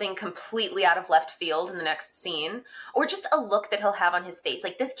do something completely out of left field in the next scene, or just a look that he'll have on his face.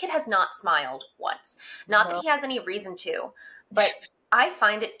 Like, this kid has not smiled once. Not that he has any reason to, but I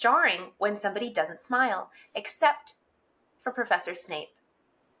find it jarring when somebody doesn't smile, except for Professor Snape.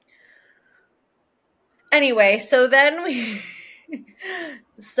 Anyway, so then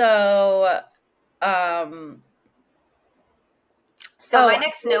So, um, So oh, my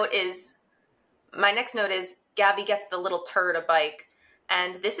next note is Gabby gets the little turd a bike,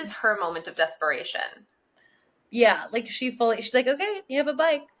 and this is her moment of desperation. yeah, like she's like, okay, you have a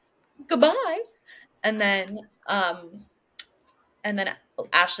bike, goodbye. And then, um, and then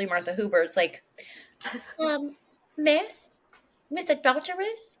Ashley Martha Huber's like, um, Miss, Miss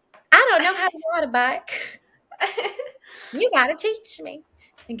Adulteress, I don't know how to ride a bike. You gotta teach me.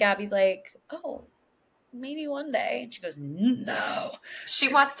 And Gabby's like, oh, maybe one day. And she goes, no. She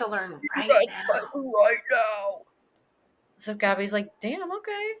wants to learn right Right, now. right now. So Gabby's like, damn,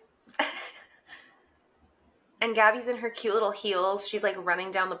 okay. And Gabby's in her cute little heels. She's like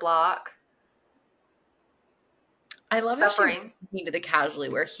running down the block, I love how she suffering. needed to casually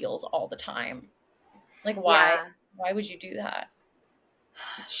wear heels all the time. Like, why? Yeah, Why would you do that?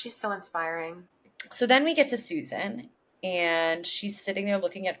 she's so inspiring. So then we get to Susan, and she's sitting there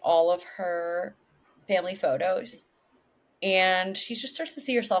looking at all of her family photos. And she just starts to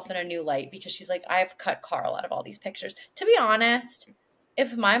see herself in a new light because she's like, I've cut Carl out of all these pictures. To be honest,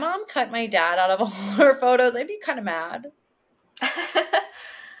 if my mom cut my dad out of all her photos, I'd be kind of mad.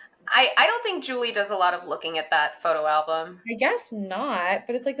 I don't think Julie does a lot of looking at that photo album. I guess not,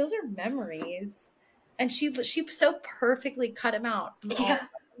 but it's like those are memories. And she so perfectly cut him out from all Yeah. of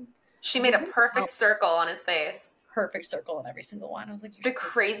them. She I was made like, a what is wrong? perfect circle on his face. Perfect circle in every single one. I was like, you're The so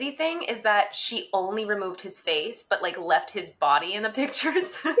crazy thing is that she only removed his face, but like left his body in the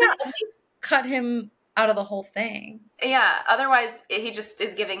pictures. yeah, at least cut him out of the whole thing. Yeah, otherwise he just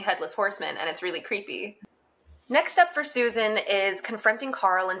is giving headless horseman, and it's really creepy. Next up for Susan is confronting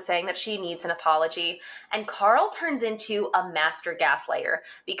Carl and saying that she needs an apology. And Carl turns into a master gaslighter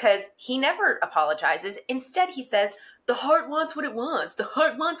because he never apologizes. Instead, he says, the heart wants what it wants. The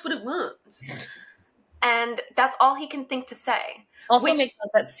heart wants what it wants. And that's all he can think to say. Also, make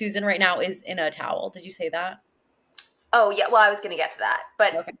note that Susan right now is in a towel. Did you say that? Oh, yeah. Well, I was going to get to that.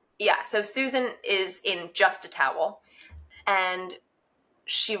 But Okay. yeah, so Susan is in just a towel. And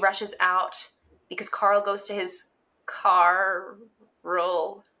she rushes out because Carl goes to his car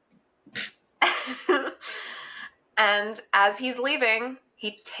roll. And as he's leaving,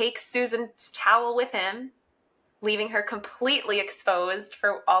 he takes Susan's towel with him, leaving her completely exposed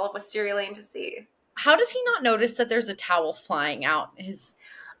for all of Wisteria Lane to see. How does he not notice that there's a towel flying out his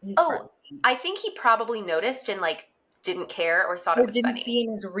front seat? I think he probably noticed and like didn't care or thought it was didn't funny. See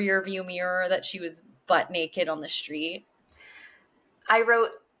in his rear view mirror that she was butt naked on the street. I wrote,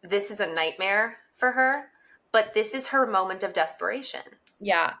 this is a nightmare for her, but this is her moment of desperation.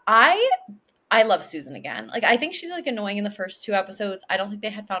 Yeah, I love Susan again. Like, I think she's like annoying in the first 2 episodes. I don't think they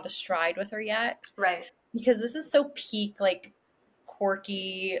had found a stride with her yet. Right. Because this is so peak, like,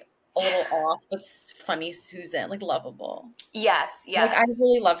 quirky, a little off, but funny Susan, like, lovable. Yes, yes. Like, I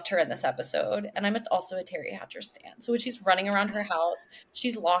really loved her in this episode. And I'm also a Terry Hatcher stan. So when she's running around her house,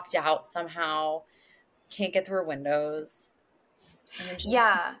 she's locked out somehow, can't get through her windows.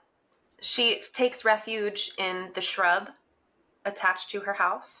 Yeah. She takes refuge in the shrub attached to her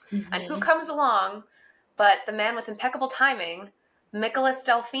house. Mm-hmm. And who comes along but the man with impeccable timing, Nicholas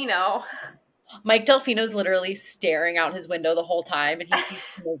Delfino. Mike Delfino's literally staring out his window the whole time, and he sees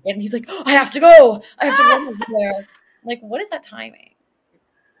naked, and he's like, oh, I have to go. I have to run over there. Like, what is that timing?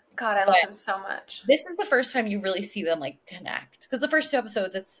 God, I love him so much. This is the first time you really see them, like, connect. Because the first 2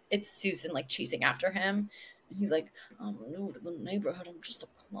 episodes, it's Susan, like, chasing after him. And he's like, I'm new to the neighborhood. I'm just a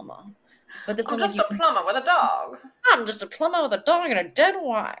plumber. But this I'm just a plumber with a dog. I'm just a plumber with a dog and a dead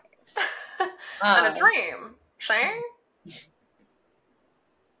wife. And a dream. Shane?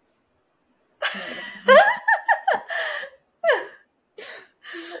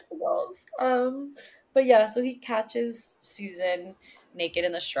 But yeah, so he catches Susan naked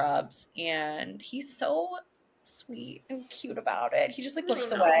in the shrubs, and he's so sweet and cute about it. He just like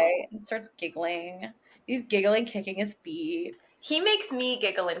looks away and starts giggling. He's giggling, kicking his feet. He makes me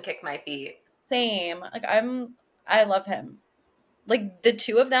giggle and kick my feet. Same. Like, I love him. Like, the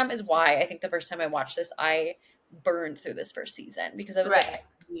 2 of them is why I think the first time I watched this, I burned through this first season, because I was like, I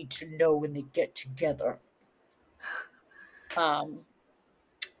need to know when they get together.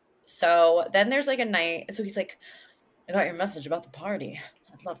 So then there's like a night. So he's like, I got your message about the party.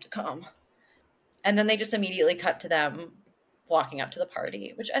 I'd love to come. And then they just immediately cut to them walking up to the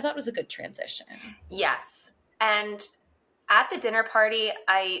party, which I thought was a good transition. Yes. And at the dinner party,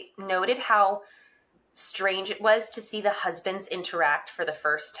 I noted how strange it was to see the husbands interact for the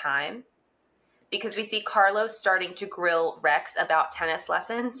first time, because we see Carlos starting to grill Rex about tennis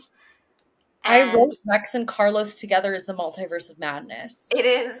lessons. And I wrote Rex and Carlos together as the multiverse of madness. It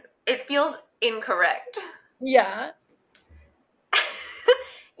is. It feels incorrect. Yeah.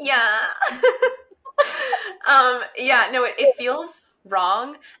 Yeah. Yeah, no, it feels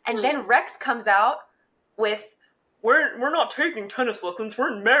wrong. And then Rex comes out with, we're not taking tennis lessons,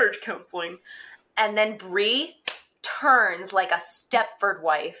 we're in marriage counseling. And then Bree turns like a Stepford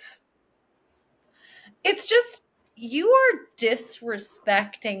wife. It's just, you are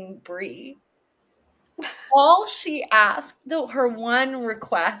disrespecting Bree. All she asked, though, her one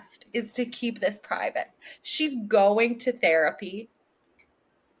request is to keep this private. She's going to therapy.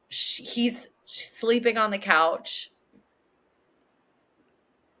 He's sleeping on the couch.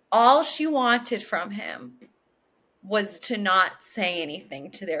 All she wanted from him was to not say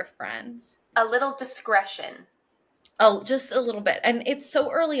anything to their friends. A little discretion. Oh, just a little bit. And it's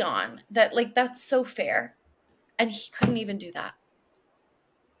so early on that, like, that's so fair. And he couldn't even do that.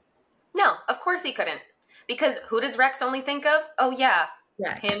 No, of course he couldn't. Because who does Rex only think of? Oh, yeah,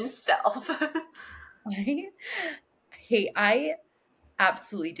 Rex. himself. I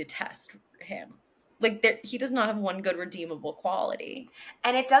absolutely detest him. Like, he does not have one good redeemable quality.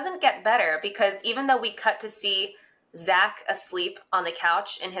 And it doesn't get better because even though we cut to see Zach asleep on the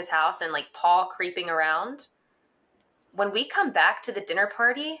couch in his house and like Paul creeping around, when we come back to the dinner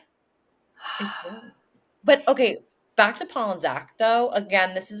party, it's worse. But okay, back to Paul and Zach though.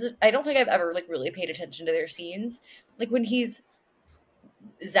 Again, I don't think I've ever like really paid attention to their scenes. Like when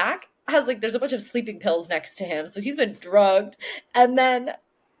Zach has like there's a bunch of sleeping pills next to him, so he's been drugged, and then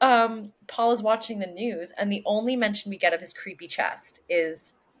Paul is watching the news, and the only mention we get of his creepy chest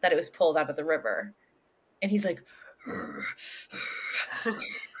is that it was pulled out of the river, and he's like,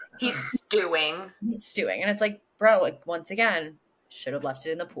 he's stewing. He's stewing, and it's like, bro, like once again, should have left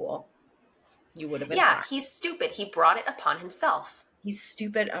it in the pool. You would have been. Yeah, he's stupid. He brought it upon himself. He's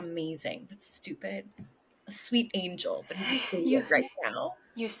stupid, amazing, but stupid. A sweet angel, but he's an idiot right now.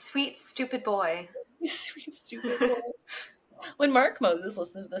 You sweet, stupid boy. You sweet, stupid boy. When Mark Moses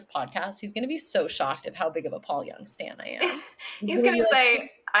listens to this podcast, he's going to be so shocked of how big of a Paul Young stan I am. He's going to say,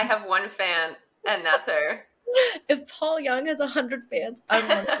 I have one fan, and that's her. If Paul Young has 100 fans, I'm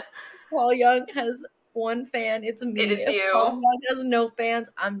one. Paul Young has one fan, it's me. It is if you. Paul Young has no fans,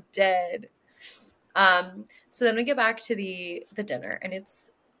 I'm dead. So then we get back to the dinner, and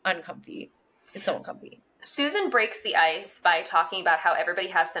it's uncomfy. It's so uncomfy. Susan breaks the ice by talking about how everybody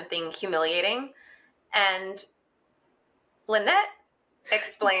has something humiliating, and Lynette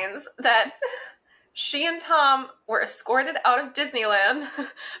explains that she and Tom were escorted out of Disneyland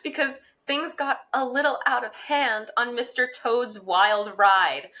because things got a little out of hand on Mr. Toad's Wild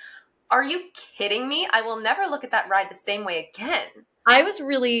Ride. Are you kidding me? I will never look at that ride the same way again. I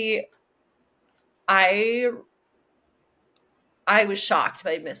was shocked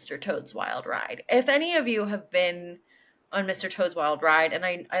by Mr. Toad's Wild Ride. If any of you have been on Mr. Toad's Wild Ride, and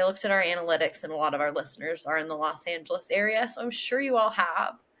I looked at our analytics, and a lot of our listeners are in the Los Angeles area, so I'm sure you all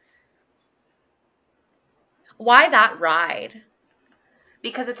have. Why that ride?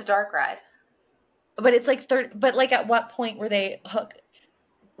 Because it's a dark ride. But it's like but like at what point were they hooked?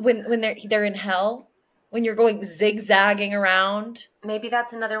 When they're in hell? When you're going zigzagging around? Maybe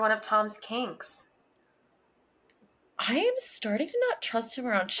that's another one of Tom's kinks. I am starting to not trust him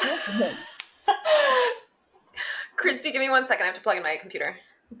around children. Christy, give me 1 second. I have to plug in my computer.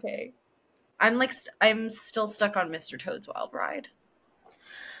 Okay. I'm still stuck on Mr. Toad's Wild Ride.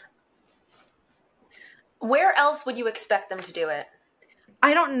 Where else would you expect them to do it?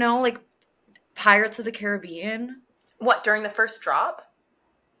 I don't know, like Pirates of the Caribbean. What, during the first drop?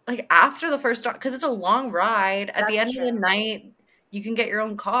 Like after the first drop, because it's a long ride. At the end of the night, you can get your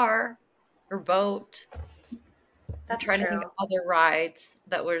own car or boat. That's trying true. to think of other rides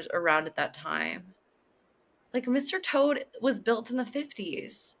that was around at that time. Like Mr. Toad was built in the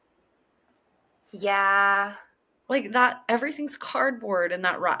 50s. Yeah. Like that, everything's cardboard in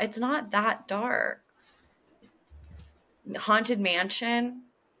that ride. It's not that dark. Haunted Mansion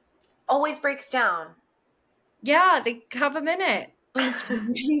always breaks down. Yeah, they have a minute when it's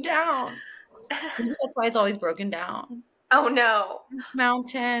breaking down. Maybe that's why it's always broken down. Oh no.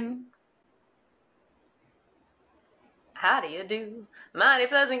 Mountain. How do you do? Mighty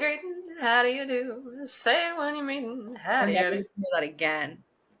pleasant greeting. How do you do? Say it when you're meeting. How do you do? I'm never gonna do that again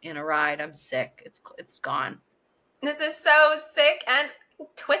in a ride. I'm sick. It's gone. This is so sick and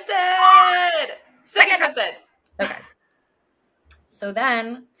twisted. Sick and twisted. Okay. So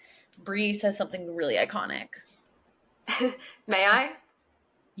then Bree says something really iconic. May I?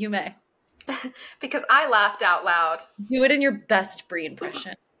 You may. Because I laughed out loud. Do it in your best Bree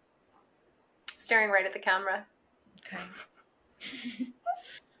impression. Staring right at the camera. Okay.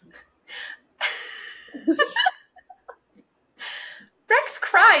 Rex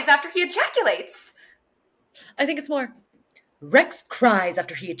cries after he ejaculates. I think it's more. Rex cries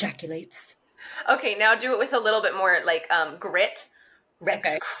after he ejaculates. Okay, now do it with a little bit more like grit. Rex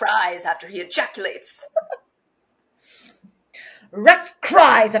Okay. cries after he ejaculates. Rex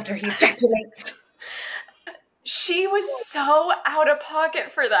cries after he ejaculates. She was so out of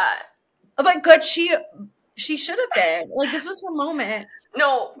pocket for that. Oh my god, she should have been. Like, this was her moment.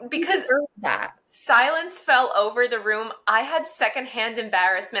 No, She because deserved that. silence fell over the room. I had secondhand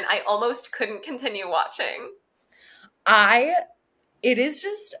embarrassment. I almost couldn't continue watching. It is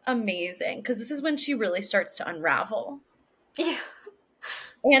just amazing because this is when she really starts to unravel. Yeah.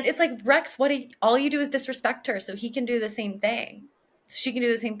 And it's like, Rex, all you do is disrespect her so he can do the same thing. She can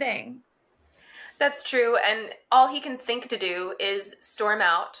do the same thing. That's true, and all he can think to do is storm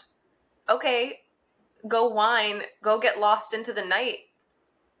out. Okay, go whine, go get lost into the night.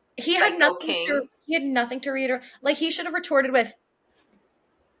 He had Psycho nothing King. to reiterate. Like, he should have retorted with,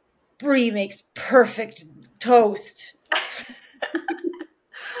 Bree makes perfect toast.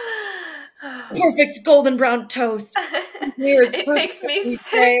 Perfect golden brown toast. It makes me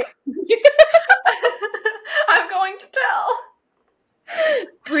sick. I'm going to tell.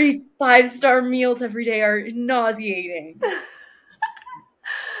 Bree's 5-star meals every day are nauseating.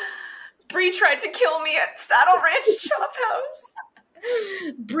 Bree tried to kill me at Saddle Ranch Chop House.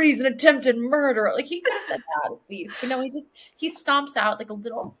 Bree's an attempted murderer. Like, he could have said that at least. But no, he stomps out like a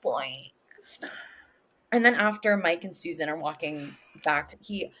little boy. And then after Mike and Susan are walking back,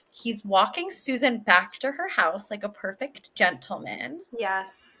 he's walking Susan back to her house like a perfect gentleman.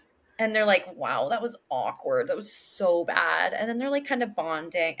 Yes. And they're like, wow, that was awkward. That was so bad. And then they're like kind of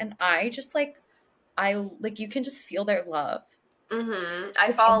bonding. And I just you can just feel their love. Mm-hmm.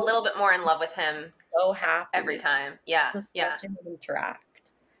 I fall a little bit more in love with him. So happy. Every time. Yeah. Just yeah. watching them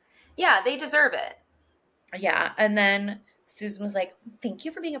interact. Yeah, they deserve it. Yeah. And then Susan was like, thank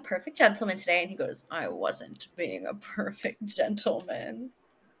you for being a perfect gentleman today. And he goes, I wasn't being a perfect gentleman.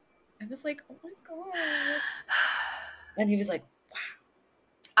 I was like, oh my God. And he was like, wow.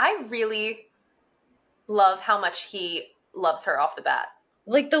 I really love how much he loves her off the bat.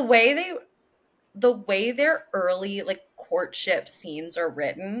 Like the way their early like courtship scenes are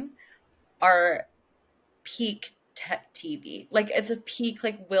written are peak TV. Like, it's a peak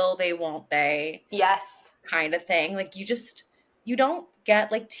like will they won't they Yes. kind of thing. Like, you don't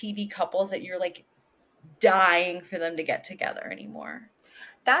get like TV couples that you're like dying for them to get together anymore.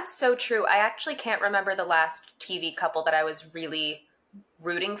 That's so true. I actually can't remember the last TV couple that I was really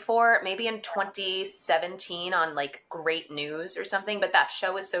rooting for. Maybe in 2017 on like Great News or something, but that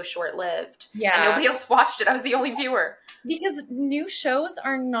show was so short-lived. Yeah. And nobody else watched it. I was the only viewer. Because new shows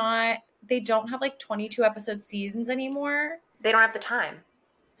they don't have like 22 episode seasons anymore. They don't have the time.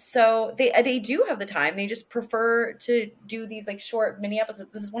 So they do have the time. They just prefer to do these like short mini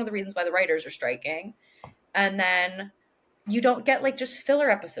episodes. This is one of the reasons why the writers are striking. And then you don't get like just filler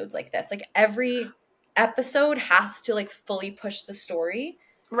episodes like this. Like, every episode has to like fully push the story.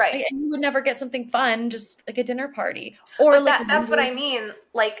 Right. Like, and you would never get something fun, just like a dinner party. Or but like that's what I mean.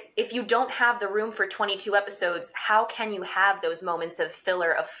 Like, if you don't have the room for 22 episodes, how can you have those moments of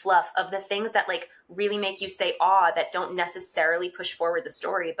filler, of fluff, of the things that like really make you say aw, that don't necessarily push forward the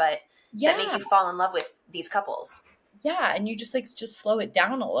story, but that make you fall in love with these couples? Yeah, and you just slow it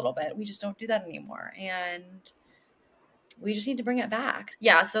down a little bit. We just don't do that anymore. And we just need to bring it back.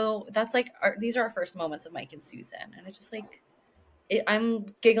 Yeah, so that's like these are our first moments of Mike and Susan. And it's just like, I'm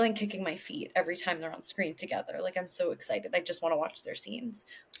giggling, kicking my feet every time they're on screen together. Like, I'm so excited. I just want to watch their scenes.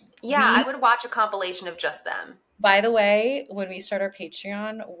 Yeah, I would watch a compilation of just them. By the way, when we start our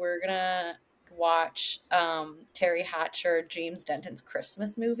Patreon, we're going to watch Terry Hatcher, James Denton's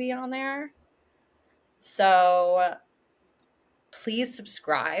Christmas movie on there. So please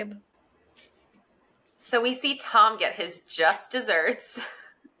subscribe. So we see Tom get his just desserts.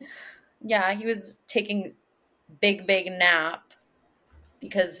 Yeah, he was taking big nap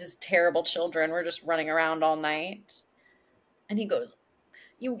because his terrible children were just running around all night. And he goes,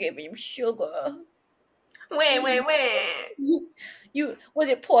 you gave him sugar. Wait. You was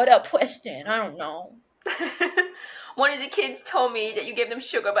it Porter Preston? I don't know. One of the kids told me that you gave them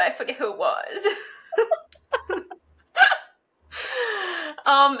sugar, but I forget who it was.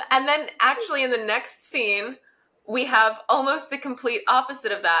 And then actually in the next scene, we have almost the complete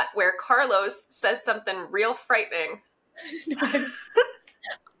opposite of that, where Carlos says something real frightening.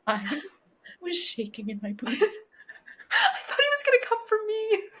 I was shaking in my boots. I thought he was going to come for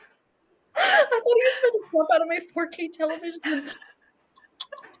me. I thought he was supposed to jump out of my 4K television.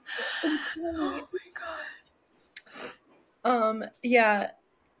 Oh my god. Yeah.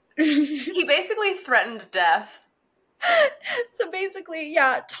 He basically threatened death. So basically,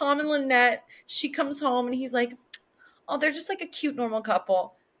 yeah, Tom and Lynette, she comes home and he's like, Oh, they're just like a cute, normal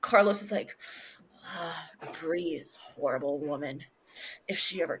couple. Carlos is like, Bree is a horrible woman. If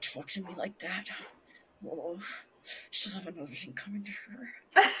she ever talks to me like that, oh, she'll have another thing coming to her.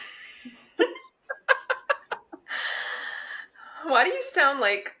 Why do you sound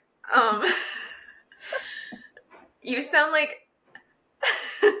like, you sound like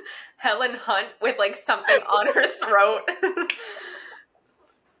Helen Hunt with like something on her throat.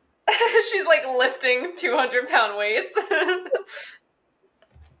 She's like lifting 200-pound weights.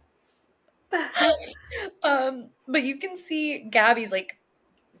 But you can see Gabby's like,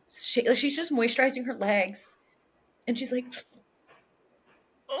 she's just moisturizing her legs, and she's like,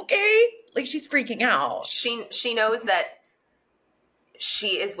 okay, like she's freaking out. She knows that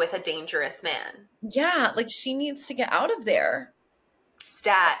she is with a dangerous man. Yeah, like she needs to get out of there.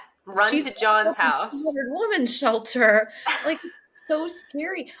 Stat, run to John's house. Woman's shelter. Like, so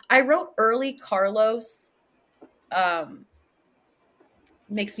scary. I wrote early Carlos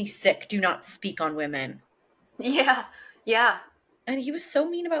makes me sick. Do not speak on women. Yeah, yeah. And he was so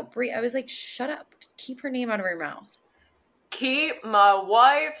mean about Bree. I was like, shut up. Keep her name out of her mouth. Keep my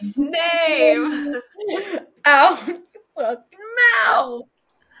wife's name out your fucking mouth.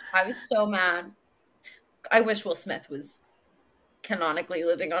 I was so mad. I wish Will Smith was canonically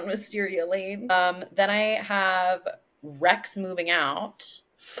living on Wisteria Lane. Then I have Rex moving out.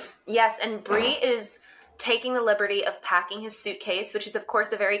 Yes, and Bree is taking the liberty of packing his suitcase, which is, of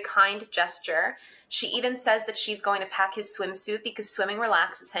course, a very kind gesture. She even says that she's going to pack his swimsuit because swimming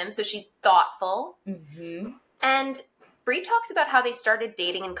relaxes him, so she's thoughtful. Mm-hmm. And Bree talks about how they started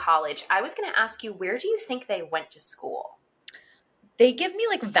dating in college. I was going to ask you, where do you think they went to school? They give me,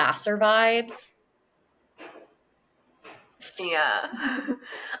 like, Vassar vibes. Yeah.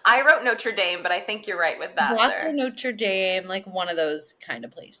 I wrote Notre Dame, but I think you're right with Vassar. Vassar, Notre Dame, like one of those kind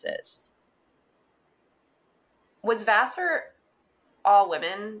of places. Was Vassar all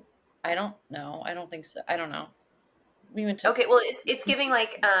women? I don't know. I don't think so. I don't know. We went to... Okay, well, it's giving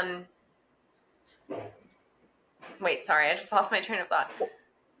like wait, sorry, I just lost my train of thought.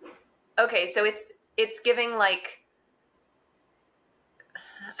 Okay, so it's giving like,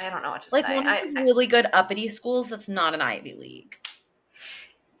 I don't know what to say. Like one of those really good uppity schools that's not an Ivy League.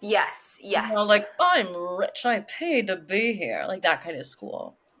 Yes, yes. You know, like, I'm rich, I paid to be here. Like that kind of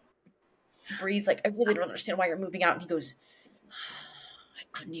school. Bree's like, I really don't understand why you're moving out. And he goes, I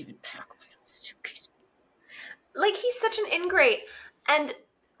couldn't even pack my own suitcase. Like, he's such an ingrate. And,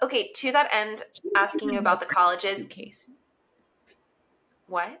 okay, to that end, asking about the colleges. Suitcase.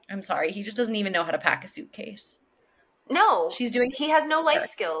 What? I'm sorry, he just doesn't even know how to pack a suitcase. No. He has no life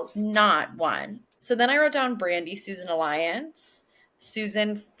skills. Not one. So then I wrote down Brandy, Susan alliance.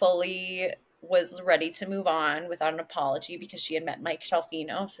 Susan fully was ready to move on without an apology because she had met Mike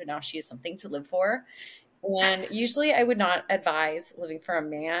Delfino, so now she has something to live for. And usually I would not advise living for a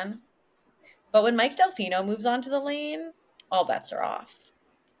man, but when Mike Delfino moves onto the lane, all bets are off.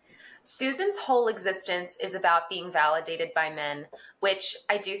 Susan's whole existence is about being validated by men, which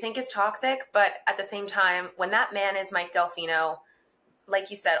I do think is toxic, but at the same time, when that man is Mike Delfino, like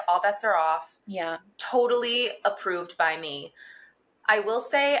you said, all bets are off. Yeah. Totally approved by me. I will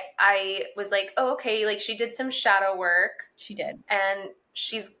say I was like, oh, okay, like she did some shadow work. She did. And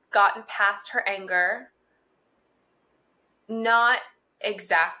she's gotten past her anger. Not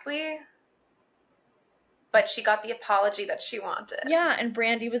exactly, but she got the apology that she wanted. Yeah, and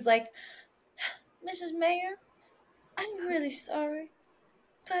Brandy was like, Mrs. Mayor, I'm really sorry,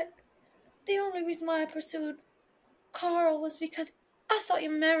 but the only reason why I pursued Carl was because I thought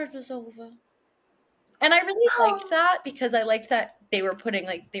your marriage was over. And I really liked that because I liked that they were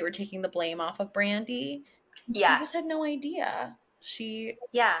taking the blame off of Brandy. Yes. She just had no idea. She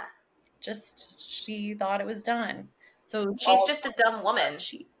thought it was done. So she's just a dumb woman.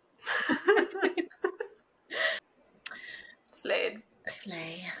 Slay.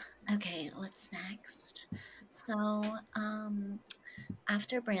 Okay, what's next? So,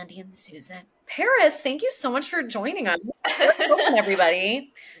 after Brandy and Susan. Paris, thank you so much for joining us. Welcome,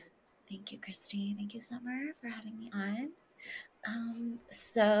 everybody. Thank you, Christy. Thank you, Summer, for having me on.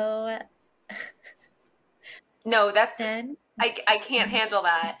 So... No, that's... Then I can't handle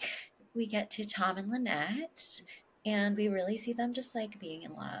that. We get to Tom and Lynette, and we really see them just, like, being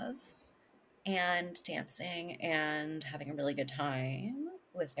in love and dancing and having a really good time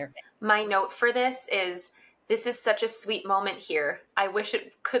with their family. My note for this is such a sweet moment here. I wish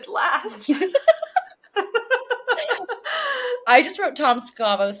it could last. I just wrote Tom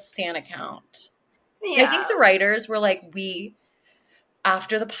Scavo's Stan account. Yeah. I think the writers were like,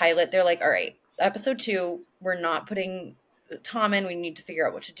 after the pilot, they're like, all right, episode 2, we're not putting Tom in. We need to figure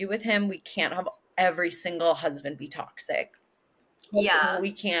out what to do with him. We can't have every single husband be toxic. Like, Yeah.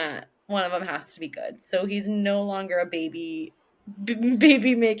 we can't. One of them has to be good. So he's no longer a baby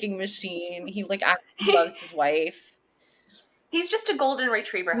making machine. He like actually loves his wife. He's just a golden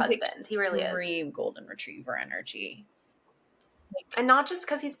retriever He's husband. He really is. Extreme golden retriever energy. And not just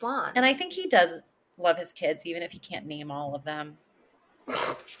because he's blonde. And I think he does love his kids, even if he can't name all of them.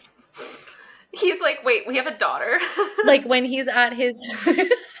 He's like, wait, we have a daughter? Like when he's at his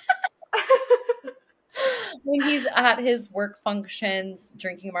when he's at his work functions,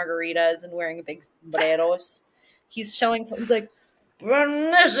 drinking margaritas and wearing big sombreros, he's like,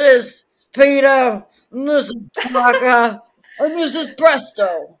 and this is Peter, and this is Parker, and this is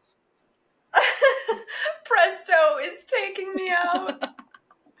Presto. Presto is taking me out.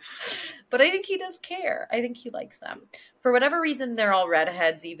 But I think he does care. I think he likes them. For whatever reason, they're all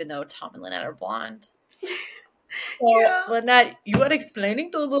redheads, even though Tom and Lynette are blonde. So, Yeah. Lynette, you are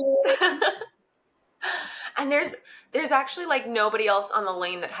explaining to the And there's actually like nobody else on the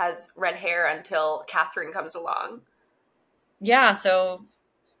lane that has red hair until Catherine comes along. Yeah, so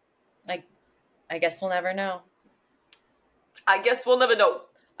I guess we'll never know. I guess we'll never know.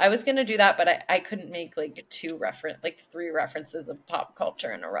 I was gonna do that, but I couldn't make like 3 references of pop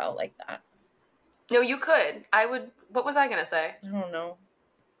culture in a row like that. No, you could. I would. What was I gonna say? I don't know.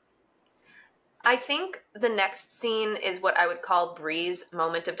 I think the next scene is what I would call Bree's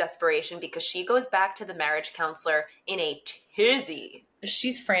moment of desperation, because she goes back to the marriage counselor in a tizzy.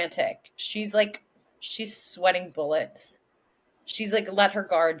 She's frantic. She's sweating bullets. She's like let her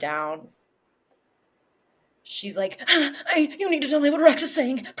guard down. She's like, you need to tell me what Rex is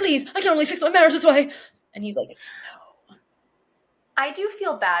saying. Please, I can only fix my marriage this way. And he's like, no. I do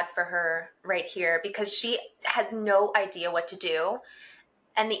feel bad for her right here because she has no idea what to do.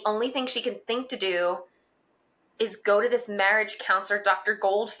 And the only thing she can think to do is go to this marriage counselor, Dr.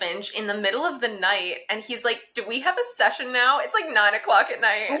 Goldfinch, in the middle of the night. And he's like, do we have a session now? It's like 9 o'clock at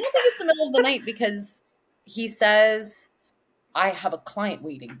night. I don't think it's the middle of the night because he says, I have a client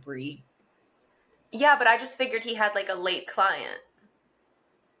waiting, Bree. Yeah, but I just figured he had like a late client.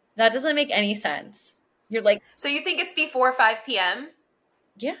 That doesn't make any sense. You're like... So you think it's before 5 p.m.?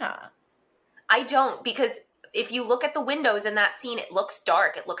 Yeah. I don't, because if you look at the windows in that scene, it looks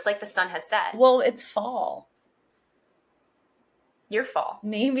dark. It looks like the sun has set. Well, it's fall. Your fall.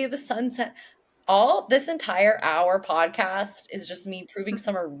 Maybe the sunset. This entire hour podcast is just me proving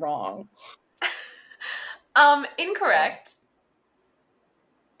Summer wrong. Incorrect.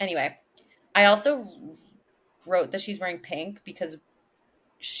 Anyway, I also wrote that she's wearing pink because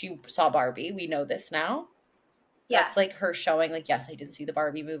she saw Barbie. We know this now. Yes. That's like her showing, like, yes, I did see the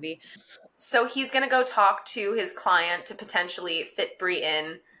Barbie movie. So he's going to go talk to his client to potentially fit Bree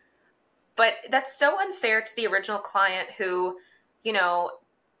in. But that's so unfair to the original client who, you know,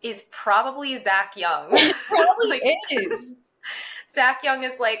 is probably Zach Young. It probably like, is. Zach Young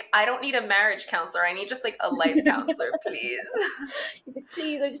is like, I don't need a marriage counselor. I need just like a life counselor, please. He's like,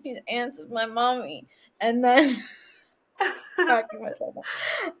 please, I just need answers with my mommy. And then cracking myself up.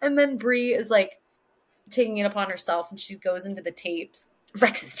 And then Bree is like taking it upon herself and she goes into the tapes.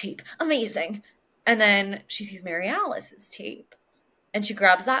 Rex's tape, amazing. And then she sees Mary Alice's tape. And she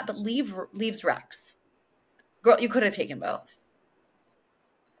grabs that, but leaves Rex. Girl, you could have taken both.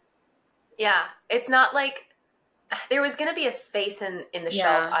 Yeah, it's not like there was going to be a space in the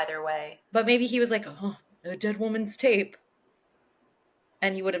shelf either way. But maybe he was like, oh, a dead woman's tape.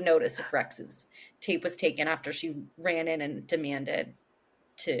 And he would have noticed if Rex's tape was taken after she ran in and demanded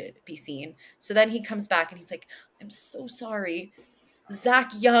to be seen. So then he comes back and he's like, I'm so sorry.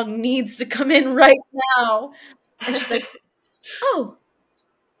 Zach Young needs to come in right now. And she's like, oh,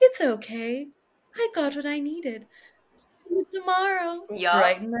 it's okay. I got what I needed. See you tomorrow. Yup.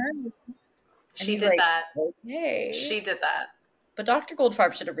 Bright and early. She did that. Okay. She did that. But Dr.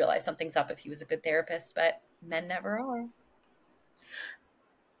 Goldfarb should have realized something's up if he was a good therapist, but men never are.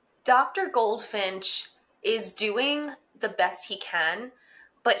 Dr. Goldfinch is doing the best he can,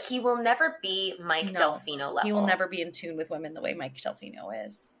 but he will never be Mike Delfino level. He will never be in tune with women the way Mike Delfino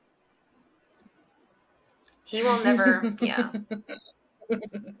is. He will never, yeah.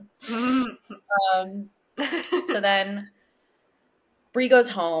 So then Bree goes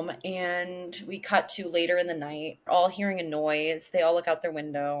home and we cut to later in the night, all hearing a noise. They all look out their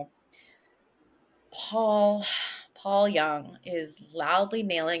window. Paul Young is loudly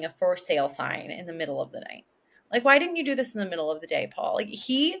nailing a for sale sign in the middle of the night. Like, why didn't you do this in the middle of the day, Paul? Like,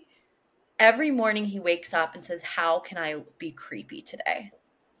 every morning he wakes up and says, how can I be creepy today?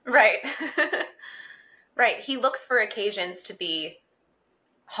 Right. Right. He looks for occasions to be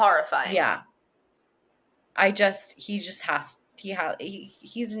horrifying. Yeah.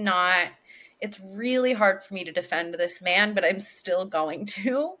 He's not, It's really hard for me to defend this man, but I'm still going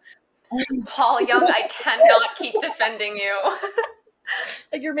to. Paul Young, I cannot keep defending you.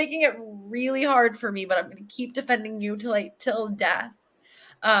 Like, you're making it really hard for me, but I'm going to keep defending you till death.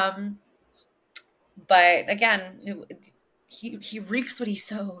 But again, he reaps what he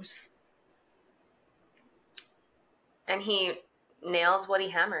sows. And he nails what he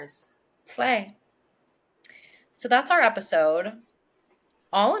hammers. Slay. So that's our episode.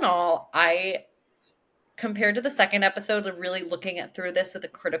 All in all, compared to the second episode, really looking at through this with a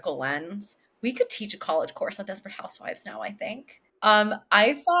critical lens, we could teach a college course on Desperate Housewives now, I think.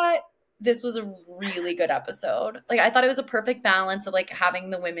 I thought this was a really good episode. Like, I thought it was a perfect balance of like having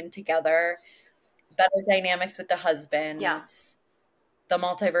the women together, better dynamics with the husbands, the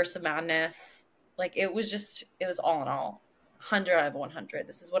multiverse of madness. Like, it was all in all 100 out of 100.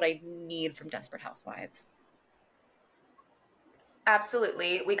 This is what I need from Desperate Housewives.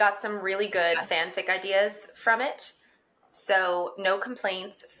 Absolutely. We got some really good fanfic ideas from it. So no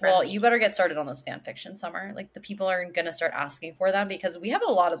complaints. Well, you better get started on this fan fiction, Summer. Like, the people are going to start asking for them because we have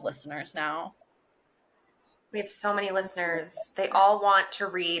a lot of listeners now. We have so many listeners. They all want to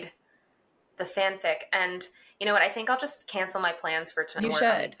read the fanfic. And you know what? I think I'll just cancel my plans for tonight. Work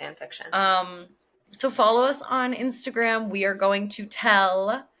on these fan fictions. So follow us on Instagram. We are going to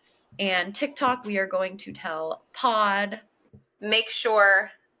tell, and TikTok. We are going to tell pod. Make sure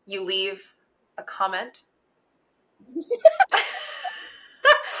you leave a comment.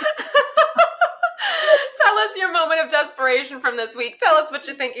 Tell us your moment of desperation from this week. Tell us what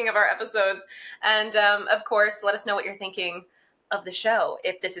you're thinking of our episodes. And of course, let us know what you're thinking of the show.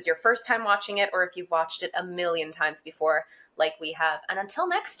 If this is your first time watching it or if you've watched it a million times before, like we have. And until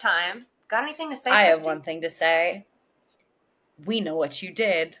next time, got anything to say? I have one thing to say. We know what you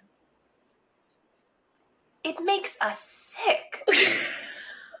did. It makes us sick.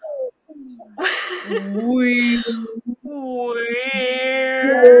 We're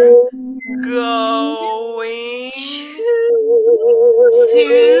going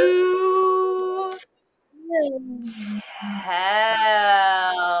to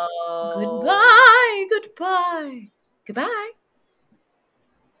tell. Goodbye. Goodbye. Goodbye.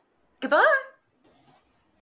 Goodbye.